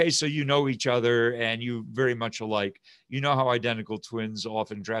 Okay, so you know each other and you very much alike. You know how identical twins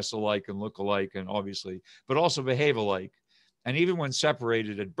often dress alike and look alike, and obviously, but also behave alike. And even when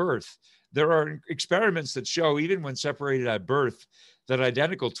separated at birth, there are experiments that show even when separated at birth, that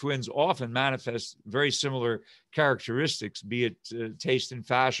identical twins often manifest very similar characteristics, be it taste and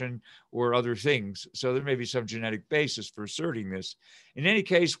fashion or other things. So there may be some genetic basis for asserting this. In any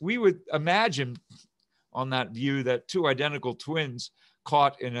case, we would imagine on that view that two identical twins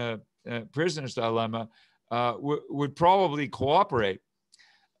caught in a prisoner's dilemma would probably cooperate.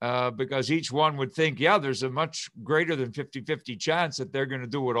 Because each one would think, yeah, there's a much greater than 50-50 chance that they're going to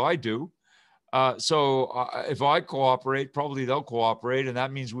do what I do. So if I cooperate, probably they'll cooperate, and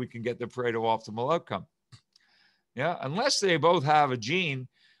that means we can get the Pareto optimal outcome. Yeah, unless they both have a gene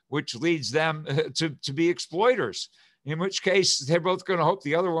which leads them to be exploiters, in which case they're both going to hope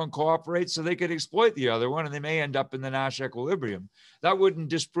the other one cooperates so they could exploit the other one, and they may end up in the Nash equilibrium. That wouldn't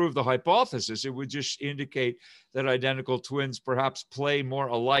disprove the hypothesis. It would just indicate that identical twins perhaps play more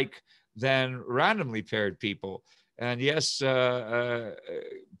alike than randomly paired people. And yes,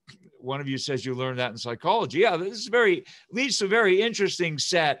 one of you says you learned that in psychology. Yeah, this is leads to a very interesting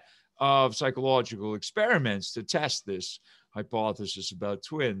set of psychological experiments to test this hypothesis about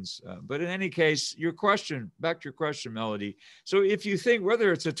twins. But in any case, back to your question, Melody. So if you think,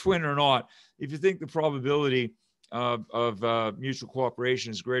 whether it's a twin or not, if you think the probability of mutual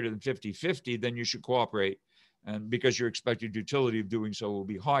cooperation is greater than 50-50, then you should cooperate. And because your expected utility of doing so will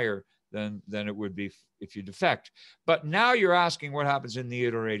be higher than it would be if you defect. But now you're asking what happens in the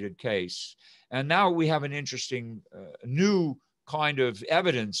iterated case. And now we have an interesting new kind of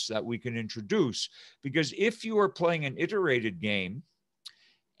evidence that we can introduce, because if you are playing an iterated game,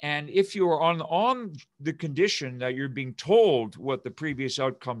 and if you are on the condition that you're being told what the previous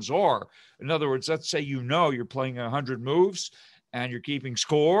outcomes are, in other words, let's say you're playing 100 moves and you're keeping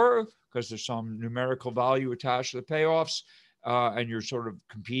score because there's some numerical value attached to the payoffs, and you're sort of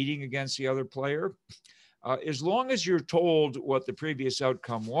competing against the other player, as long as you're told what the previous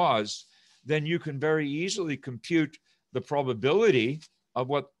outcome was, then you can very easily compute the probability of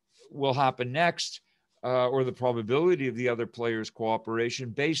what will happen next, or the probability of the other player's cooperation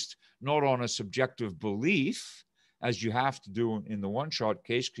based not on a subjective belief, as you have to do in the one-shot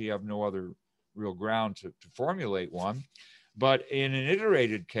case because you have no other real ground to formulate one. But in an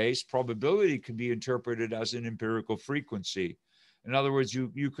iterated case, probability can be interpreted as an empirical frequency. In other words,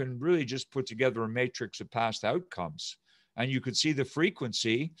 you can really just put together a matrix of past outcomes, and you could see the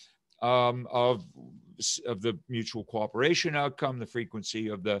frequency of the mutual cooperation outcome, the frequency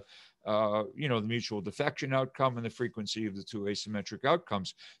of the mutual defection outcome, and the frequency of the two asymmetric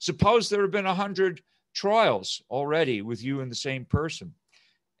outcomes. Suppose there have been 100 trials already with you and the same person,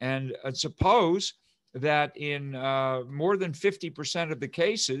 and suppose that in more than 50% of the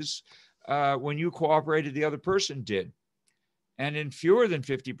cases, when you cooperated, the other person did. And in fewer than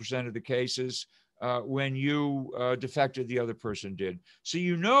 50% of the cases, when you defected, the other person did. So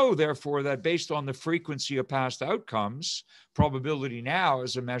you know, therefore, that based on the frequency of past outcomes, probability now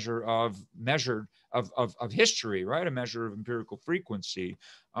is a measure of history, right? A measure of empirical frequency.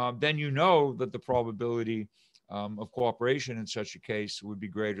 Then you know that the probability of cooperation in such a case would be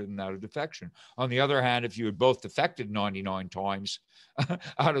greater than that of defection. On the other hand, if you had both defected 99 times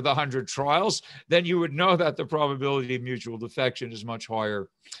out of the 100 trials, then you would know that the probability of mutual defection is much higher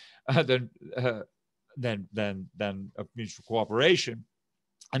than of mutual cooperation,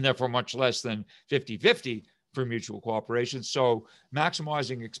 and therefore much less than 50-50 for mutual cooperation. So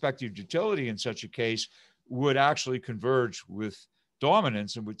maximizing expected utility in such a case would actually converge with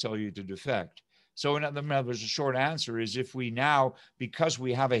dominance and would tell you to defect. So in other words, the short answer is, if we now, because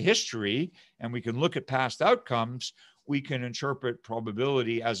we have a history and we can look at past outcomes, we can interpret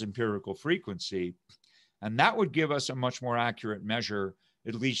probability as empirical frequency. And that would give us a much more accurate measure,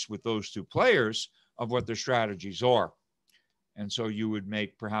 at least with those two players, of what their strategies are. And so you would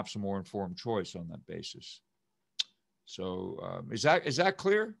make perhaps a more informed choice on that basis. So is that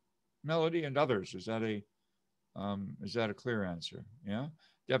clear, Melody, and others? Is that a clear answer? Yeah,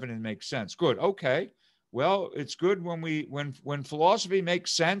 definitely makes sense. Good. Okay. Well, it's good when philosophy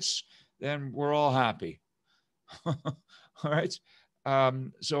makes sense, then we're all happy. All right.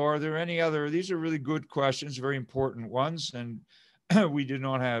 So are there any other? These are really good questions, very important ones, and we did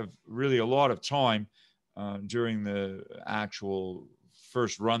not have really a lot of time during the actual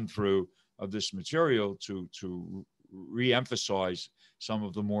first run through of this material to re-emphasize some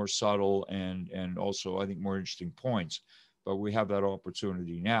of the more subtle and also, I think, more interesting points. But we have that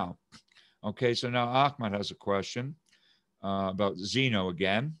opportunity now. Okay, so now Ahmed has a question about Zeno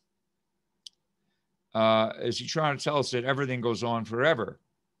again. Is he trying to tell us that everything goes on forever?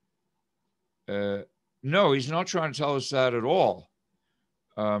 No, he's not trying to tell us that at all.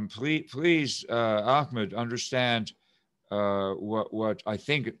 Please, Ahmed, understand what I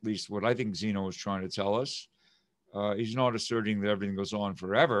think, at least what I think Zeno was trying to tell us. He's not asserting that everything goes on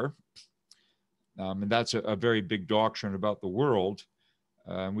forever. And that's a very big doctrine about the world.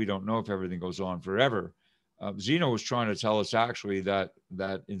 And we don't know if everything goes on forever. Zeno was trying to tell us actually that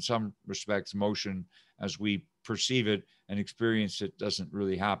in some respects, motion as we perceive it and experience it doesn't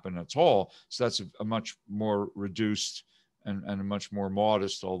really happen at all. So that's a much more reduced and a much more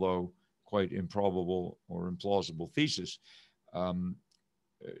modest, although quite improbable or implausible thesis.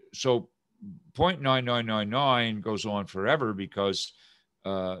 So 0.9999 goes on forever because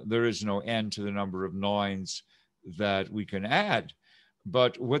there is no end to the number of nines that we can add.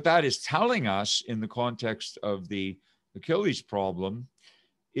 But what that is telling us in the context of the Achilles problem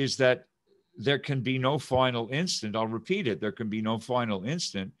is that there can be no final instant. I'll repeat it. There can be no final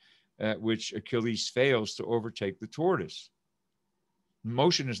instant at which Achilles fails to overtake the tortoise.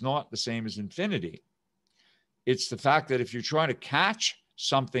 Motion is not the same as infinity. It's the fact that if you're trying to catch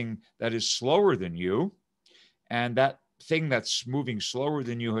something that is slower than you, and that thing that's moving slower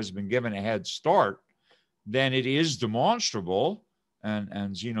than you has been given a head start, then it is demonstrable,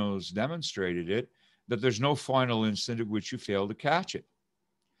 and Zeno's demonstrated it, that there's no final instant at which you fail to catch it.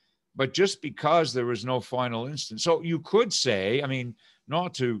 But just because there is no final instant, so you could say, I mean,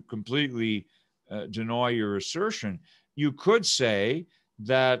 not to completely deny your assertion, you could say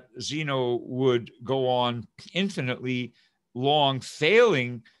that Zeno would go on infinitely long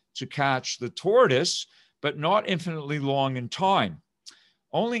failing to catch the tortoise, but not infinitely long in time.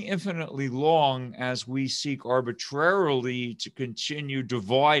 Only infinitely long as we seek arbitrarily to continue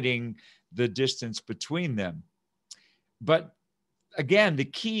dividing the distance between them. But again, the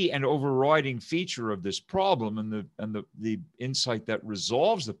key and overriding feature of this problem and the insight that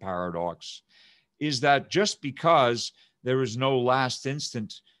resolves the paradox is that just because there is no last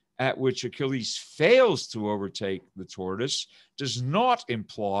instant at which Achilles fails to overtake the tortoise does not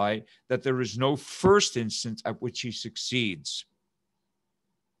imply that there is no first instant at which he succeeds.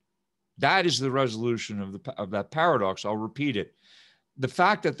 That is the resolution of that paradox. I'll repeat it. The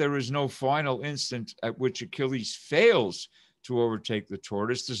fact that there is no final instant at which Achilles fails to overtake the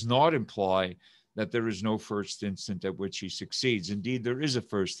tortoise does not imply that there is no first instant at which he succeeds. Indeed, there is a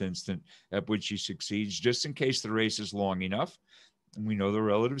first instant at which he succeeds, just in case the race is long enough, and we know the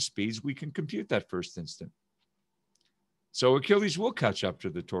relative speeds, we can compute that first instant. So Achilles will catch up to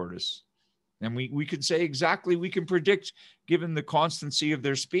the tortoise. And we can say exactly, we can predict, given the constancy of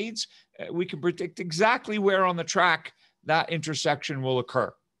their speeds, we can predict exactly where on the track that intersection will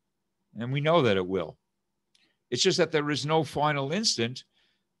occur. And we know that it will. It's just that there is no final instant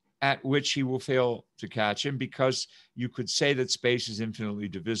at which he will fail to catch him, because you could say that space is infinitely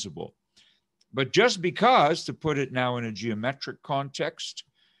divisible. But just because, to put it now in a geometric context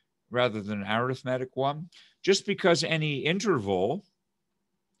rather than an arithmetic one, just because any interval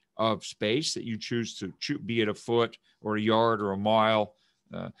of space that you choose to be it a foot or a yard or a mile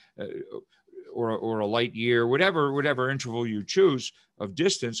or a light year, whatever interval you choose of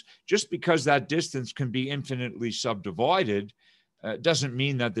distance, just because that distance can be infinitely subdivided, doesn't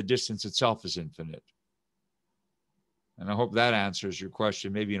mean that the distance itself is infinite. And I hope that answers your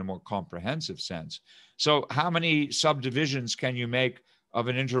question, maybe in a more comprehensive sense. So how many subdivisions can you make of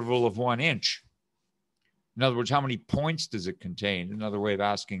an interval of 1 inch? In other words, how many points does it contain? Another way of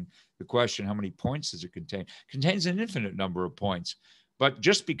asking the question, how many points does it contain? It contains an infinite number of points. But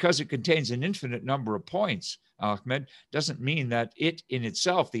just because it contains an infinite number of points, Ahmed, doesn't mean that it in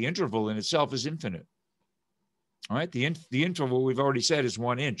itself, the interval in itself, is infinite. All right, the interval we've already said is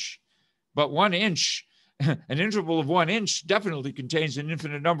 1 inch. But 1 inch, an interval of 1 inch definitely contains an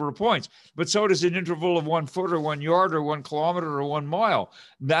infinite number of points, but so does an interval of 1 foot or 1 yard or 1 kilometer or 1 mile.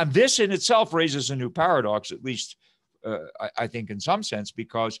 Now, this in itself raises a new paradox, at least I think in some sense,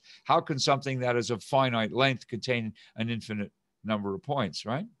 because how can something that is of finite length contain an infinite number of points,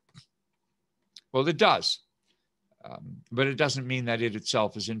 right? Well, it does. But it doesn't mean that it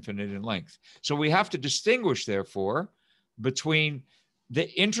itself is infinite in length. So we have to distinguish, therefore, between the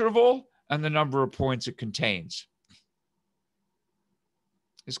interval and the number of points it contains.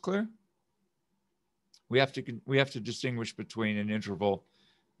 Is clear? We have to distinguish between an interval,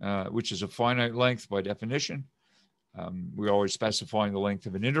 which is a finite length by definition. We're always specifying the length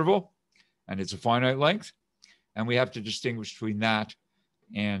of an interval, and it's a finite length. And we have to distinguish between that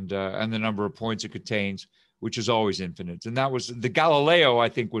and the number of points it contains, which is always infinite. And that was the Galileo, I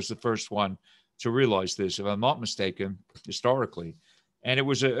think, was the first one to realize this, if I'm not mistaken, historically. And it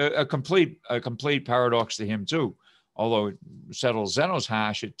was a complete paradox to him too. Although it settles Zeno's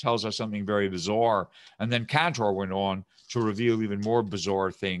hash, it tells us something very bizarre. And then Cantor went on to reveal even more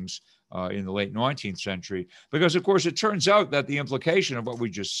bizarre things in the late 19th century. Because, of course, it turns out that the implication of what we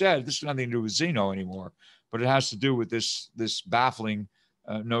just said, this has nothing to do with Zeno anymore, but it has to do with this baffling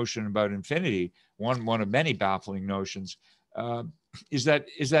notion about infinity. One of many baffling notions is that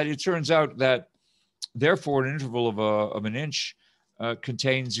it turns out that, therefore, an interval of an inch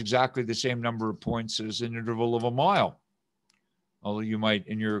contains exactly the same number of points as an interval of a mile. Although you might,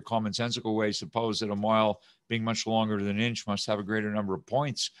 in your commonsensical way, suppose that a mile, being much longer than an inch, must have a greater number of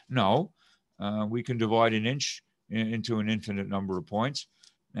points. No, we can divide an inch into an infinite number of points,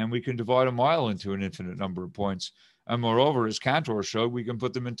 and we can divide a mile into an infinite number of points. And moreover, as Cantor showed, we can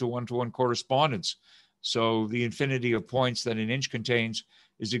put them into one-to-one correspondence. So the infinity of points that an inch contains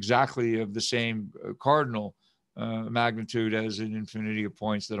is exactly of the same cardinal magnitude as an infinity of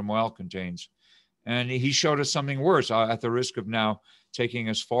points that a mile contains. And he showed us something worse, at the risk of now taking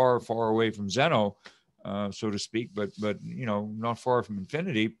us far, far away from Zeno, so to speak, but not far from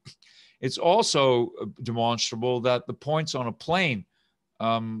infinity. It's also demonstrable that the points on a plane,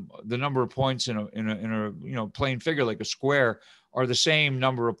 the number of points in a plane figure like a square, are the same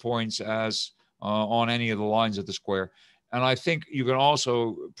number of points as on any of the lines of the square. And I think you can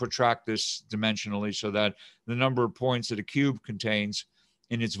also protract this dimensionally so that the number of points that a cube contains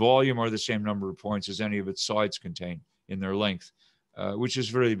in its volume are the same number of points as any of its sides contain in their length, which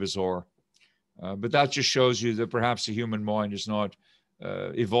is really bizarre. But that just shows you that perhaps the human mind is not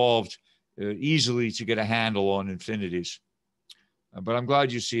evolved easily to get a handle on infinities. But I'm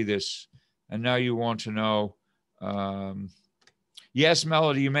glad you see this. And now you want to know, yes,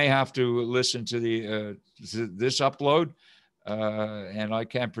 Melody, you may have to listen to this upload. And I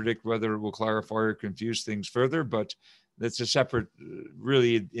can't predict whether it will clarify or confuse things further, but that's a separate,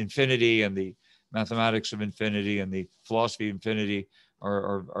 really, infinity and the mathematics of infinity and the philosophy of infinity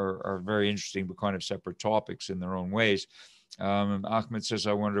are very interesting, but kind of separate topics in their own ways. Ahmed says,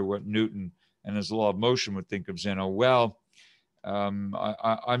 I wonder what Newton and his law of motion would think of Zeno. Well, I'm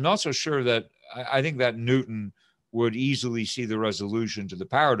not so sure that I think that Newton would easily see the resolution to the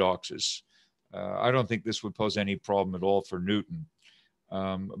paradoxes. I don't think this would pose any problem at all for Newton.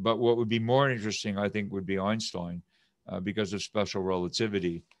 But what would be more interesting, I think, would be Einstein because of special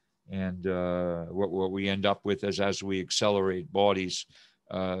relativity. And what we end up with is as we accelerate bodies,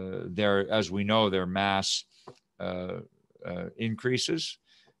 as we know, their mass increases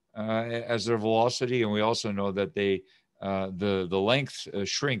as their velocity. And we also know that the length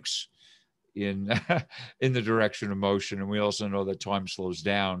shrinks in the direction of motion. And we also know that time slows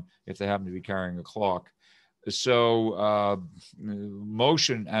down if they happen to be carrying a clock. So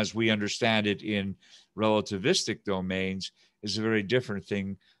motion, as we understand it in relativistic domains, is a very different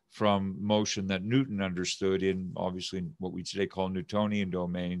thing from motion that Newton understood in, obviously, what we today call Newtonian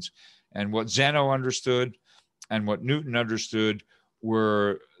domains. And what Zeno understood and what Newton understood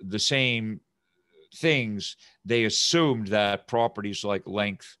were the same things. They assumed that properties like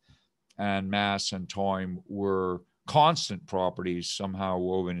length and mass and time were constant properties somehow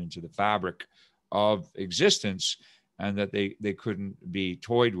woven into the fabric of existence, and that they couldn't be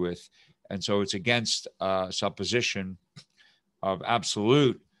toyed with. And so it's against supposition of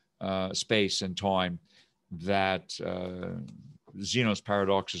absolute space and time that Zeno's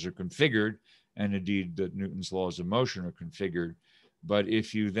paradoxes are configured, and indeed that Newton's laws of motion are configured. But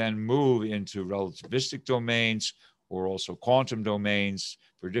if you then move into relativistic domains or also quantum domains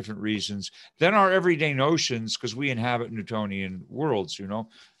for different reasons, then our everyday notions, because we inhabit Newtonian worlds,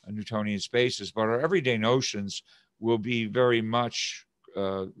 Newtonian spaces, but our everyday notions will be very much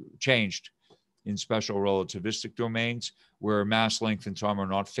changed in special relativistic domains where mass, length, and time are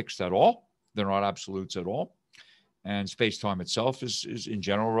not fixed at all. They're not absolutes at all. And space-time itself is in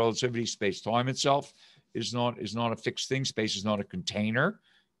general relativity. Space-time itself is not a fixed thing. Space is not a container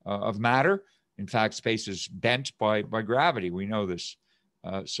of matter. In fact, space is bent by gravity. We know this.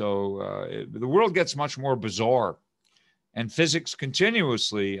 So the world gets much more bizarre. And physics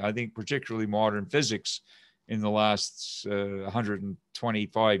continuously, I think particularly modern physics in the last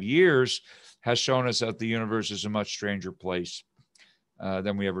 125 years, has shown us that the universe is a much stranger place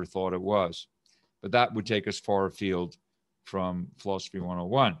than we ever thought it was. But that would take us far afield from Philosophy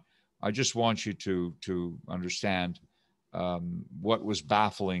 101. I just want you to understand what was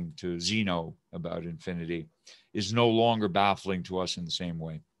baffling to Zeno about infinity is no longer baffling to us in the same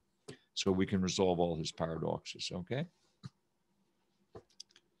way. So we can resolve all his paradoxes, okay?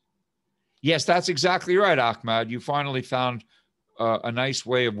 Yes, that's exactly right, Ahmad. You finally found a nice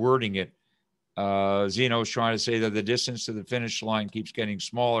way of wording it. Zeno is trying to say that the distance to the finish line keeps getting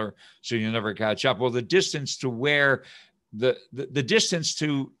smaller, so you'll never catch up. Well, the distance to where the distance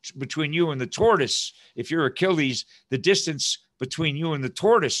between you and the tortoise, if you're Achilles, the distance between you and the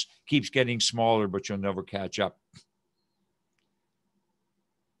tortoise keeps getting smaller, but you'll never catch up.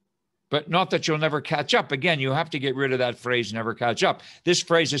 But not that you'll never catch up. Again, you have to get rid of that phrase, never catch up. This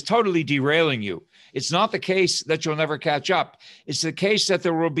phrase is totally derailing you. It's not the case that you'll never catch up. It's the case that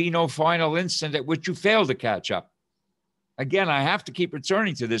there will be no final instant at which you fail to catch up. Again, I have to keep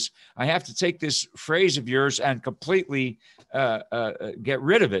returning to this. I have to take this phrase of yours and completely get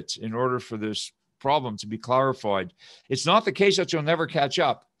rid of it in order for this problem to be clarified. It's not the case that you'll never catch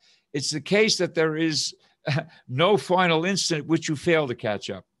up. It's the case that there is no final instant at which you fail to catch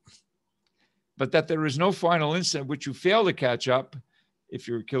up. But that there is no final instant at which you fail to catch up, if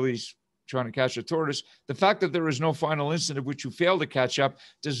you're Achilles trying to catch a tortoise, the fact that there is no final instant at which you fail to catch up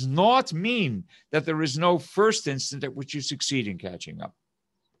does not mean that there is no first instant at which you succeed in catching up.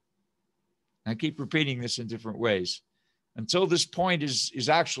 I keep repeating this in different ways. Until this point is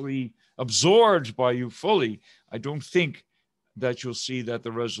actually absorbed by you fully, I don't think that you'll see that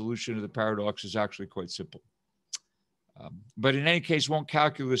the resolution of the paradox is actually quite simple. But in any case, won't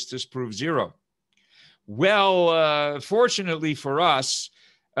calculus disprove zero? Well, fortunately for us,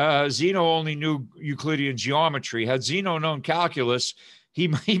 Zeno only knew Euclidean geometry. Had Zeno known calculus, he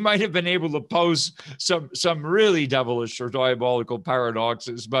might have been able to pose some really devilish or diabolical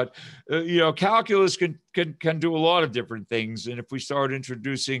paradoxes. But calculus can do a lot of different things. And if we start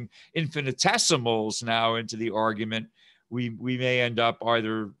introducing infinitesimals now into the argument, we may end up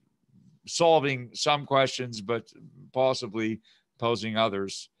either solving some questions, but possibly posing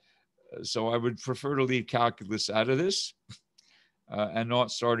others. So I would prefer to leave calculus out of this and not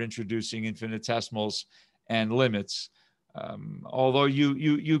start introducing infinitesimals and limits. Although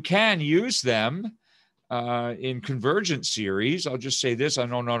you can use them in convergent series. I'll just say this. I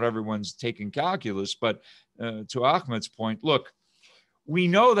know not everyone's taking calculus, but to Ahmed's point, look, we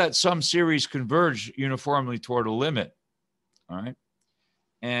know that some series converge uniformly toward a limit, all right?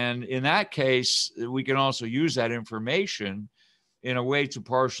 And in that case, we can also use that information in a way to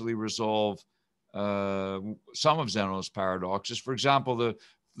partially resolve some of Zeno's paradoxes. For example,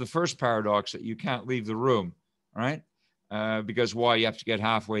 the first paradox that you can't leave the room, right? Because why? You have to get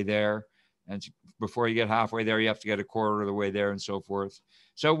halfway there. And before you get halfway there, you have to get a quarter of the way there and so forth.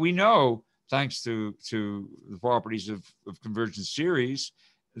 So we know, thanks to the properties of convergent series,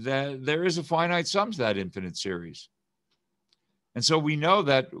 that there is a finite sum to that infinite series. And so we know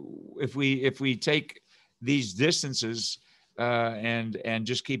that if we take these distances and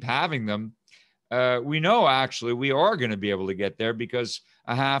just keep having them, we know actually we are going to be able to get there, because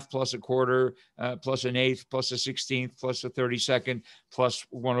a half plus a quarter plus an eighth plus a 16th plus a 32nd plus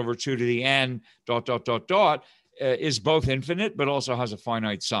 1/2 to the n ... is both infinite but also has a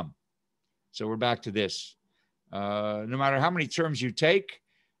finite sum. So we're back to this. No matter how many terms you take,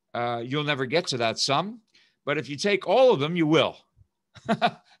 you'll never get to that sum. But if you take all of them, you will.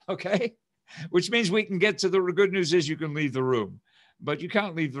 Okay? Which means we can get to the good news is you can leave the room. but you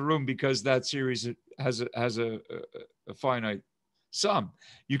can't leave the room because that series has a finite sum.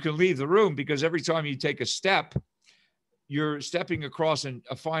 You can leave the room because every time you take a step, you're stepping across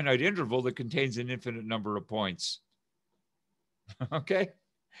a finite interval that contains an infinite number of points. Okay?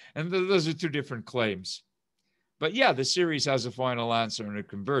 And those are two different claims. But yeah, the series has a final answer and it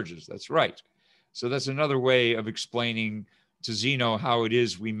converges. That's right. So that's another way of explaining to Zeno how it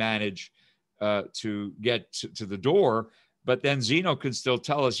is we manage to get to the door. But then Zeno can still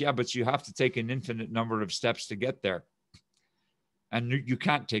tell us, yeah, but you have to take an infinite number of steps to get there. And you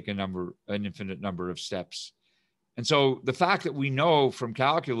can't take an infinite number of steps. And so the fact that we know from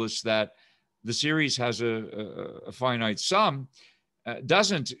calculus that the series has a finite sum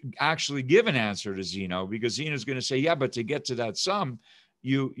doesn't actually give an answer to Zeno, because Zeno's going to say, yeah, but to get to that sum,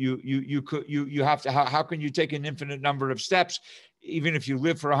 you have to, how can you take an infinite number of steps? Even if you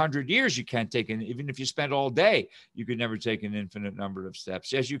live for 100 years, you can't take an, even if you spend all day, you could never take an infinite number of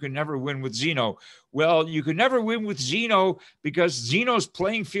steps. Yes, you can never win with Zeno. Well, you can never win with Zeno because Zeno's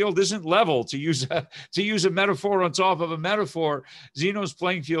playing field isn't level. To use a metaphor on top of a metaphor, Zeno's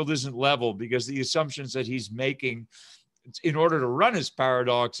playing field isn't level because the assumptions that he's making in order to run his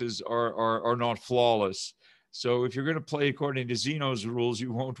paradoxes are not flawless. So if you're going to play according to Zeno's rules,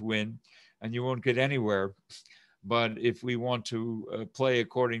 you won't win and you won't get anywhere. But if we want to play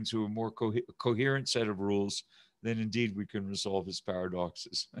according to a more coherent set of rules, then indeed we can resolve his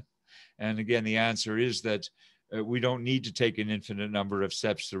paradoxes. And again, the answer is that we don't need to take an infinite number of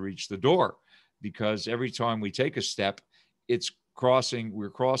steps to reach the door, because every time we take a step, we're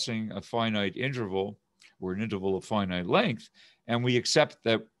crossing a finite interval, or an interval of finite length, and we accept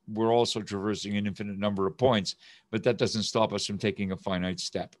that we're also traversing an infinite number of points, but that doesn't stop us from taking a finite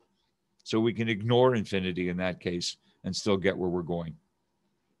step. So we can ignore infinity in that case and still get where we're going.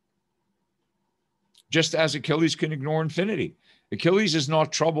 Just as Achilles can ignore infinity. Achilles is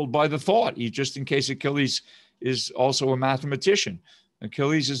not troubled by the thought, just in case Achilles is also a mathematician.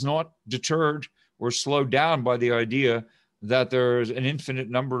 Achilles is not deterred or slowed down by the idea that there's an infinite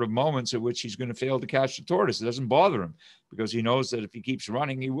number of moments at which he's going to fail to catch the tortoise. It doesn't bother him because he knows that if he keeps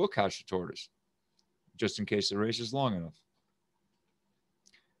running, he will catch the tortoise, just in case the race is long enough.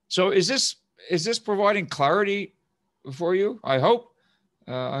 So is this providing clarity for you? I hope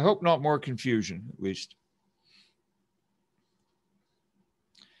not more confusion, at least.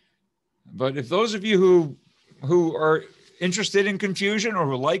 But if those of you who are interested in confusion, or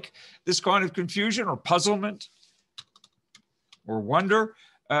who like this kind of confusion or puzzlement or wonder,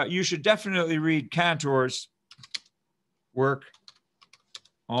 you should definitely read Cantor's work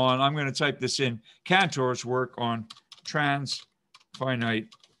on, I'm going to type this in, Cantor's work on transfinite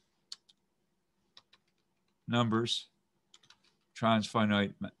numbers.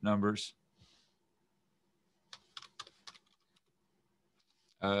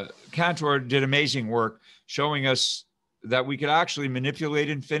 Cantor did amazing work showing us that we could actually manipulate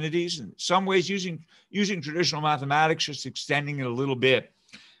infinities in some ways using traditional mathematics, just extending it a little bit.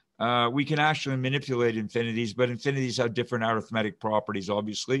 We can actually manipulate infinities, but infinities have different arithmetic properties,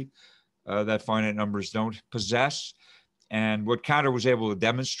 obviously, that finite numbers don't possess. And what Cantor was able to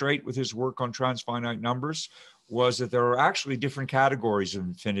demonstrate with his work on transfinite numbers was that there are actually different categories of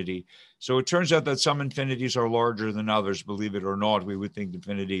infinity. So it turns out that some infinities are larger than others, believe it or not. We would think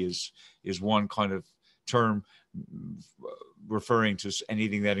infinity is one kind of term referring to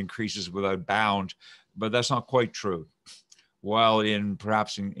anything that increases without bound, but that's not quite true. While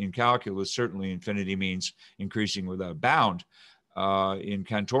perhaps in calculus, certainly infinity means increasing without bound. In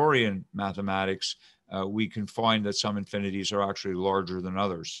Cantorian mathematics, we can find that some infinities are actually larger than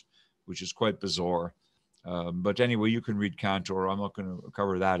others, which is quite bizarre. But anyway, you can read Cantor. I'm not going to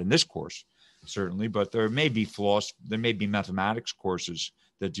cover that in this course, certainly, but there may be mathematics courses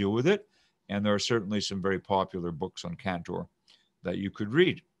that deal with it. And there are certainly some very popular books on Cantor that you could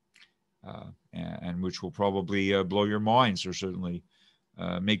read, and which will probably blow your minds, or certainly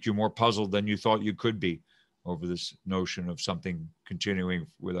make you more puzzled than you thought you could be over this notion of something continuing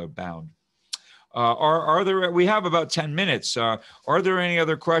without bound. We have about 10 minutes. Are there any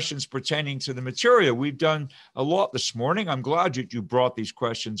other questions pertaining to the material? We've done a lot this morning. I'm glad that you brought these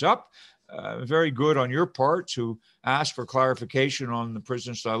questions up. Very good on your part to ask for clarification on the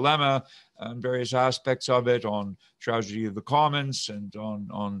prisoner's dilemma and various aspects of it, on tragedy of the commons and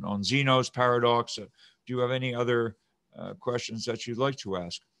on Zeno's paradox. Do you have any other questions that you'd like to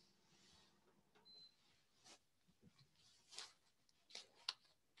ask?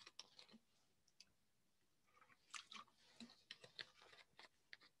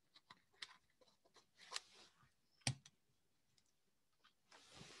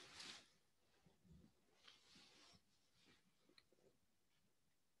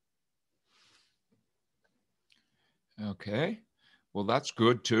 Okay. Well, that's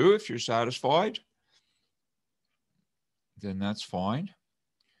good too. If you're satisfied, then that's fine.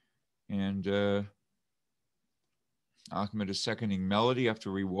 And Ahmed is seconding Melody after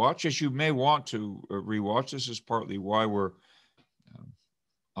rewatch. As you may want to rewatch, this is partly why we're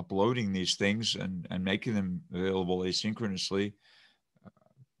uploading these things and making them available asynchronously.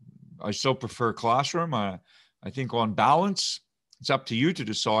 I still prefer Classroom. I think on balance, it's up to you to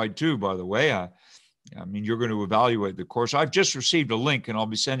decide too, by the way. I mean, you're going to evaluate the course. I've just received a link and I'll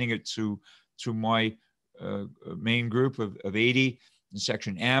be sending it to my main group of 80 in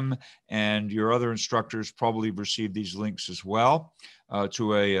section M, and your other instructors probably received these links as well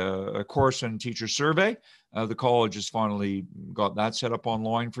to a course and teacher survey. The college has finally got that set up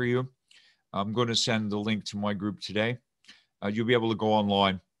online for you. I'm going to send the link to my group today. You'll be able to go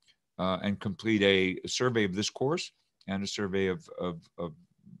online and complete a survey of this course and a survey of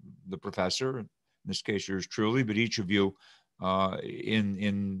the professor, in this case yours truly, but each of you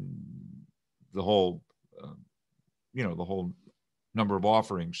in the whole, the whole number of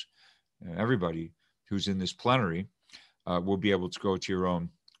offerings, everybody who's in this plenary will be able to go to your own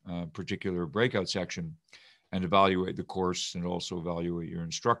particular breakout section and evaluate the course and also evaluate your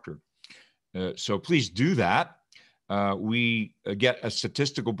instructor. So please do that. We get a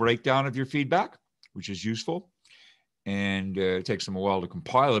statistical breakdown of your feedback, which is useful. And it takes them a while to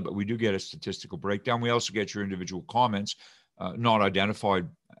compile it, but we do get a statistical breakdown. We also get your individual comments, not identified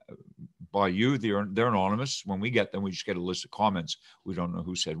by you. They're anonymous. When we get them, we just get a list of comments. We don't know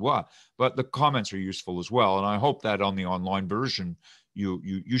who said what, but the comments are useful as well. And I hope that on the online version,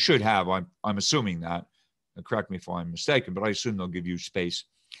 you should have, I'm assuming that, correct me if I'm mistaken, but I assume they'll give you space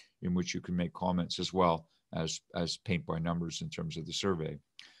in which you can make comments as well as paint by numbers in terms of the survey.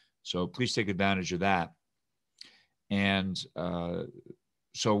 So please take advantage of that. And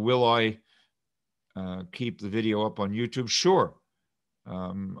so will I keep the video up on YouTube? Sure.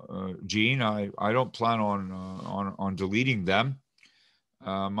 Gene, I don't plan on deleting them.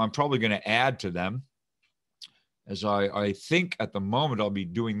 I'm probably going to add to them, as I think at the moment I'll be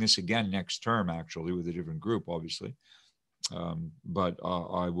doing this again next term, actually, with a different group, obviously. But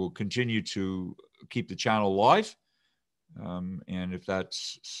I will continue to keep the channel live. And if that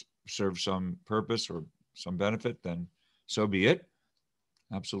serves some purpose or some benefit, then so be it.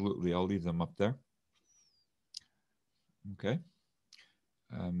 Absolutely, I'll leave them up there. Okay.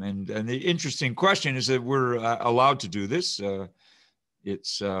 And the interesting question is that we're allowed to do this.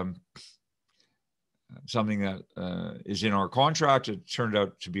 It's something that is in our contract. It turned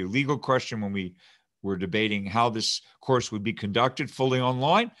out to be a legal question when we were debating how this course would be conducted fully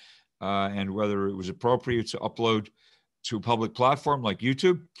online and whether it was appropriate to upload to a public platform like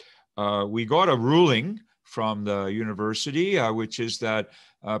YouTube. We got a ruling from the university, which is that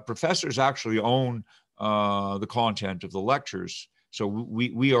professors actually own the content of the lectures. So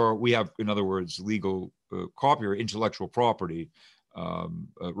we have, in other words, legal copyright, intellectual property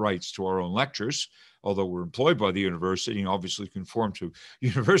rights to our own lectures, although we're employed by the university and obviously conform to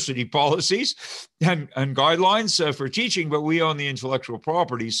university policies and guidelines for teaching, but we own the intellectual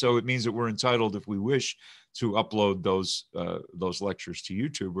property. So it means that we're entitled, if we wish, to upload those lectures to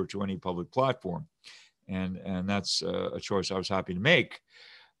YouTube or to any public platform. And that's a choice I was happy to make.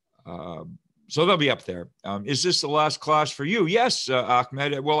 So they'll be up there. Is this the last class for you? Yes,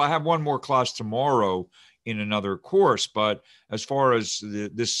 Ahmed. Well, I have one more class tomorrow in another course, but as far as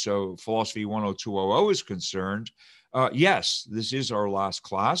this Philosophy 10200 is concerned, yes, this is our last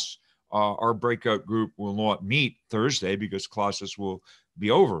class. Our breakout group will not meet Thursday because classes will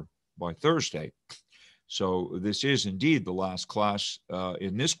be over by Thursday. So this is indeed the last class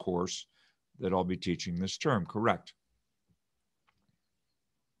in this course that I'll be teaching this term, correct?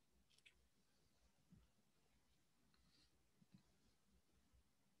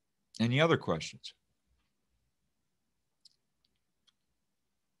 Any other questions?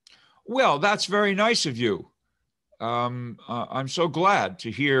 Well, that's very nice of you. I'm so glad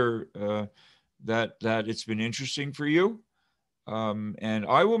to hear that it's been interesting for you. And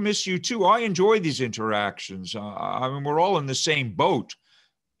I will miss you too. I enjoy these interactions. I mean, we're all in the same boat,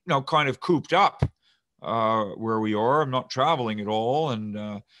 kind of cooped up where we are. I'm not traveling at all.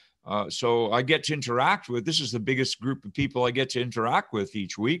 And so I get to interact with, this is the biggest group of people I get to interact with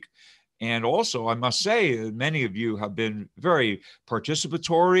each week. And also, I must say, many of you have been very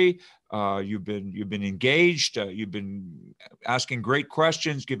participatory. You've been engaged. You've been asking great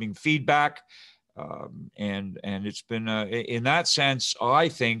questions, giving feedback. And it's been, in that sense, I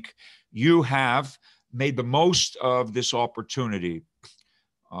think you have made the most of this opportunity.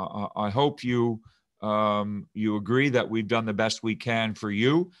 I hope you agree that we've done the best we can for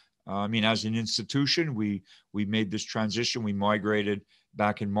you I mean, as an institution, we made this transition. We migrated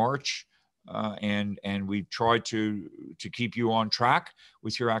back in March, and we've tried to keep you on track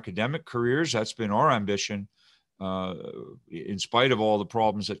with your academic careers. That's been our ambition, in spite of all the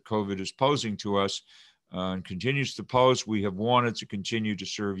problems that COVID is posing to us, and continues to pose. We have wanted to continue to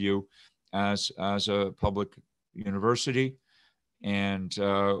serve you as a public university. And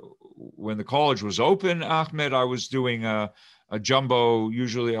when the college was open, Ahmed, I was doing a jumbo.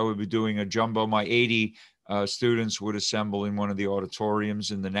 Usually I would be doing a jumbo. My 80 students would assemble in one of the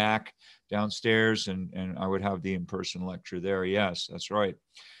auditoriums in the NAC downstairs, and I would have the in-person lecture there. Yes, that's right.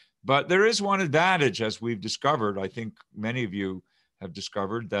 But there is one advantage, as we've discovered. I think many of you have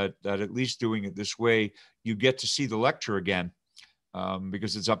discovered that at least doing it this way, you get to see the lecture again,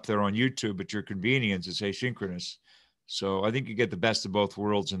 because it's up there on YouTube at your convenience. It's asynchronous. So I think you get the best of both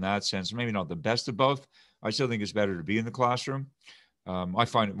worlds in that sense. Maybe not the best of both. I still think it's better to be in the classroom. I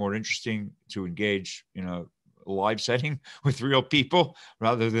find it more interesting to engage in a live setting with real people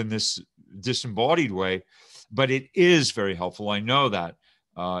rather than this disembodied way. But it is very helpful. I know that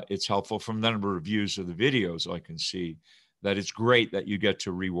it's helpful from the number of views of the videos. I can see that it's great that you get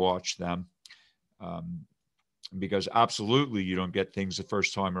to rewatch them. Because absolutely you don't get things the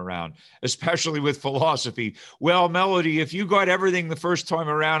first time around, especially with philosophy. Well, Melody, if you got everything the first time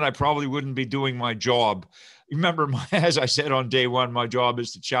around, I probably wouldn't be doing my job. Remember, as I said on day one, my job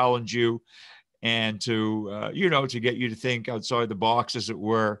is to challenge you and to, to get you to think outside the box, as it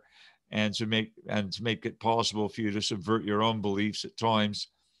were, and to make it possible for you to subvert your own beliefs at times.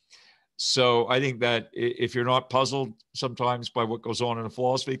 So I think that if you're not puzzled sometimes by what goes on in a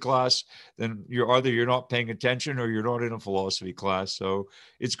philosophy class, then you're not paying attention or you're not in a philosophy class. So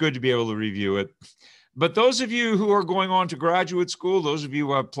it's good to be able to review it. But those of you who are going on to graduate school, those of you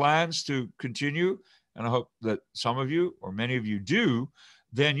who have plans to continue, and I hope that some of you or many of you do,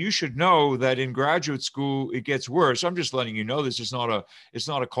 then you should know that in graduate school, it gets worse. I'm just letting you know this is it's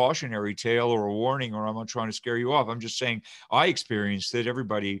not a cautionary tale or a warning, or I'm not trying to scare you off. I'm just saying I experienced it.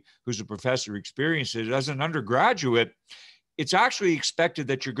 Everybody who's a professor experienced it. As an undergraduate, it's actually expected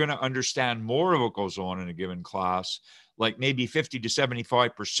that you're going to understand more of what goes on in a given class, like maybe 50 to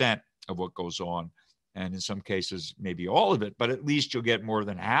 75% of what goes on. And in some cases, maybe all of it, but at least you'll get more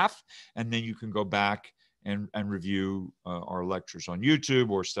than half. And then you can go back and review our lectures on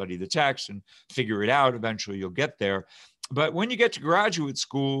YouTube or study the text and figure it out. Eventually you'll get there. But when you get to graduate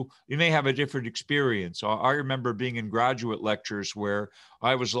school, you may have a different experience. I remember being in graduate lectures where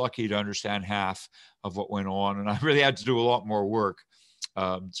I was lucky to understand half of what went on, and I really had to do a lot more work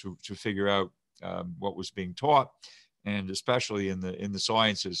to figure out what was being taught, and especially in the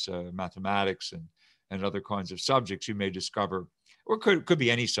sciences, mathematics and other kinds of subjects. You may discover, or could be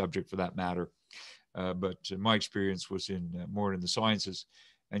any subject for that matter. But my experience was more in the sciences.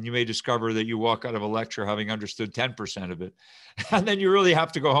 And you may discover that you walk out of a lecture having understood 10% of it. And then you really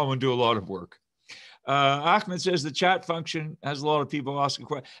have to go home and do a lot of work. Ahmed says the chat function has a lot of people asking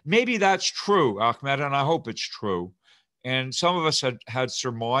questions. Maybe that's true, Ahmed, and I hope it's true. And some of us had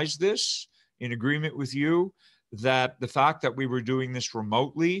surmised this in agreement with you, that the fact that we were doing this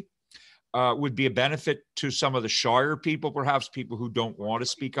remotely would be a benefit to some of the shyer people, perhaps people who don't want to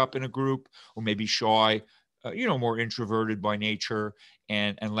speak up in a group, or maybe shy, more introverted by nature,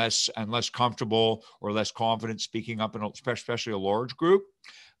 and less comfortable or less confident speaking up in especially a large group.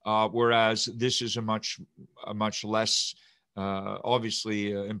 Whereas this is a much less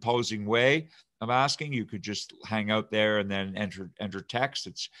obviously imposing way of asking. You could just hang out there and then enter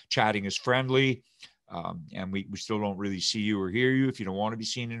text. Chatting is friendly. And we still don't really see you or hear you if you don't want to be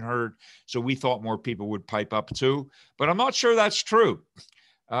seen and heard. So we thought more people would pipe up too, but I'm not sure that's true,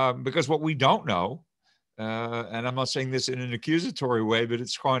 because what we don't know, and I'm not saying this in an accusatory way, but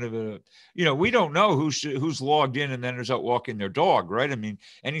it's kind of we don't know who's logged in and then is out walking their dog, right? I mean,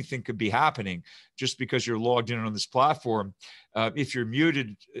 anything could be happening just because you're logged in on this platform. If you're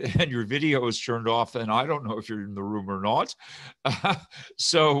muted and your video is turned off, then I don't know if you're in the room or not.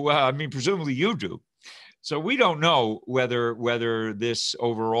 So, I mean, presumably you do. So we don't know whether this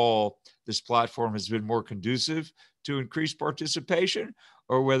platform has been more conducive to increased participation,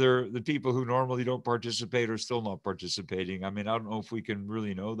 or whether the people who normally don't participate are still not participating. I mean, I don't know if we can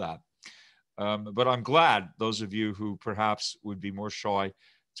really know that. But I'm glad those of you who perhaps would be more shy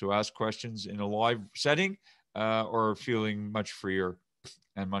to ask questions in a live setting are feeling much freer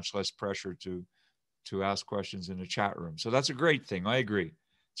and much less pressure to ask questions in a chat room. So that's a great thing. I agree.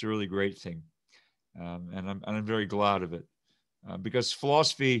 It's a really great thing. And I'm very glad of it, because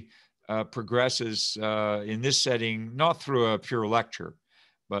philosophy progresses in this setting, not through a pure lecture,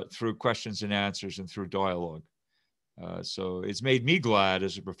 but through questions and answers and through dialogue. So it's made me glad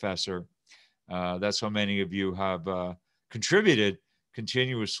as a professor. That's how many of you have contributed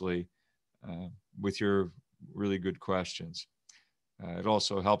continuously with your really good questions. It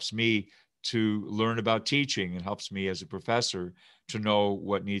also helps me to learn about teaching. It helps me as a professor to know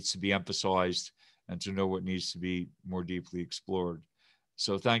what needs to be emphasized and to know what needs to be more deeply explored.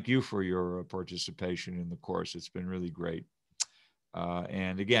 So thank you for your participation in the course. It's been really great.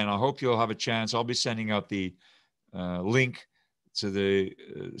 And again, I hope you'll have a chance. I'll be sending out the link to the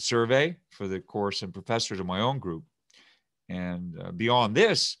survey for the course and professor to my own group. And beyond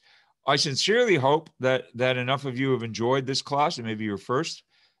this, I sincerely hope that enough of you have enjoyed this class, and maybe your first,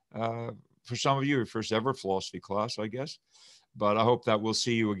 for some of you, your first ever philosophy class, I guess. But I hope that we'll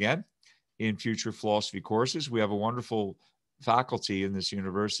see you again in future philosophy courses. We have a wonderful faculty in this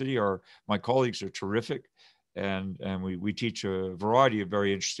university. My colleagues are terrific, and we teach a variety of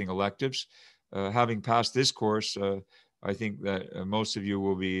very interesting electives. Having passed this course, I think that most of you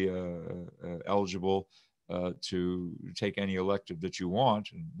will be eligible to take any elective that you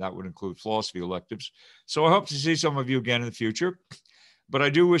want, and that would include philosophy electives. So I hope to see some of you again in the future. But I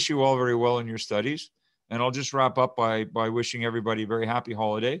do wish you all very well in your studies. And I'll just wrap up by wishing everybody a very happy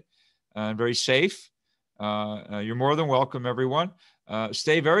holiday and very safe. You're more than welcome, everyone.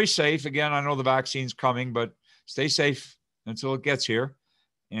 Stay very safe. Again, I know the vaccine's coming, but stay safe until it gets here.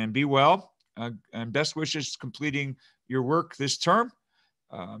 And be well. And best wishes completing your work this term.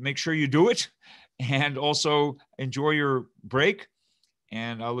 Make sure you do it. And also enjoy your break.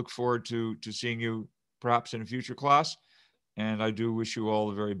 And I look forward to seeing you perhaps in a future class. And I do wish you all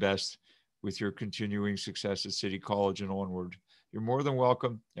the very best with your continuing success at City College and onward. You're more than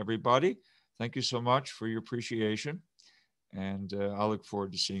welcome, everybody. Thank you so much for your appreciation. And I look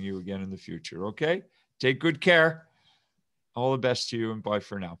forward to seeing you again in the future. Okay? Take good care. All the best to you, and bye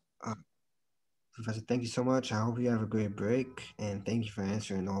for now. Professor, thank you so much. I hope you have a great break, and thank you for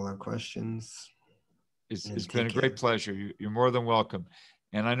answering all our questions. It's been a great pleasure. You're more than welcome.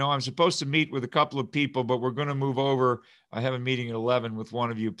 And I know I'm supposed to meet with a couple of people, but we're going to move over. I have a meeting at 11 with one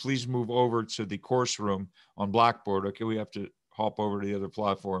of you. Please move over to the course room on Blackboard. Okay, we have to hop over to the other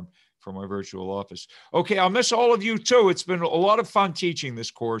platform for my virtual office. Okay, I'll miss all of you too. It's been a lot of fun teaching this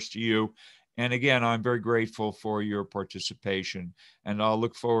course to you. And again, I'm very grateful for your participation. And I'll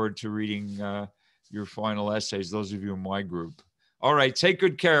look forward to reading your final essays, those of you in my group. All right, take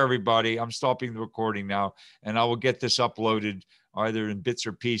good care, everybody. I'm stopping the recording now, and I will get this uploaded either in bits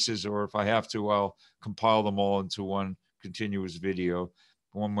or pieces, or if I have to, I'll compile them all into one continuous video.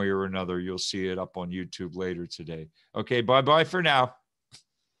 One way or another, you'll see it up on YouTube later today. Okay, bye-bye for now.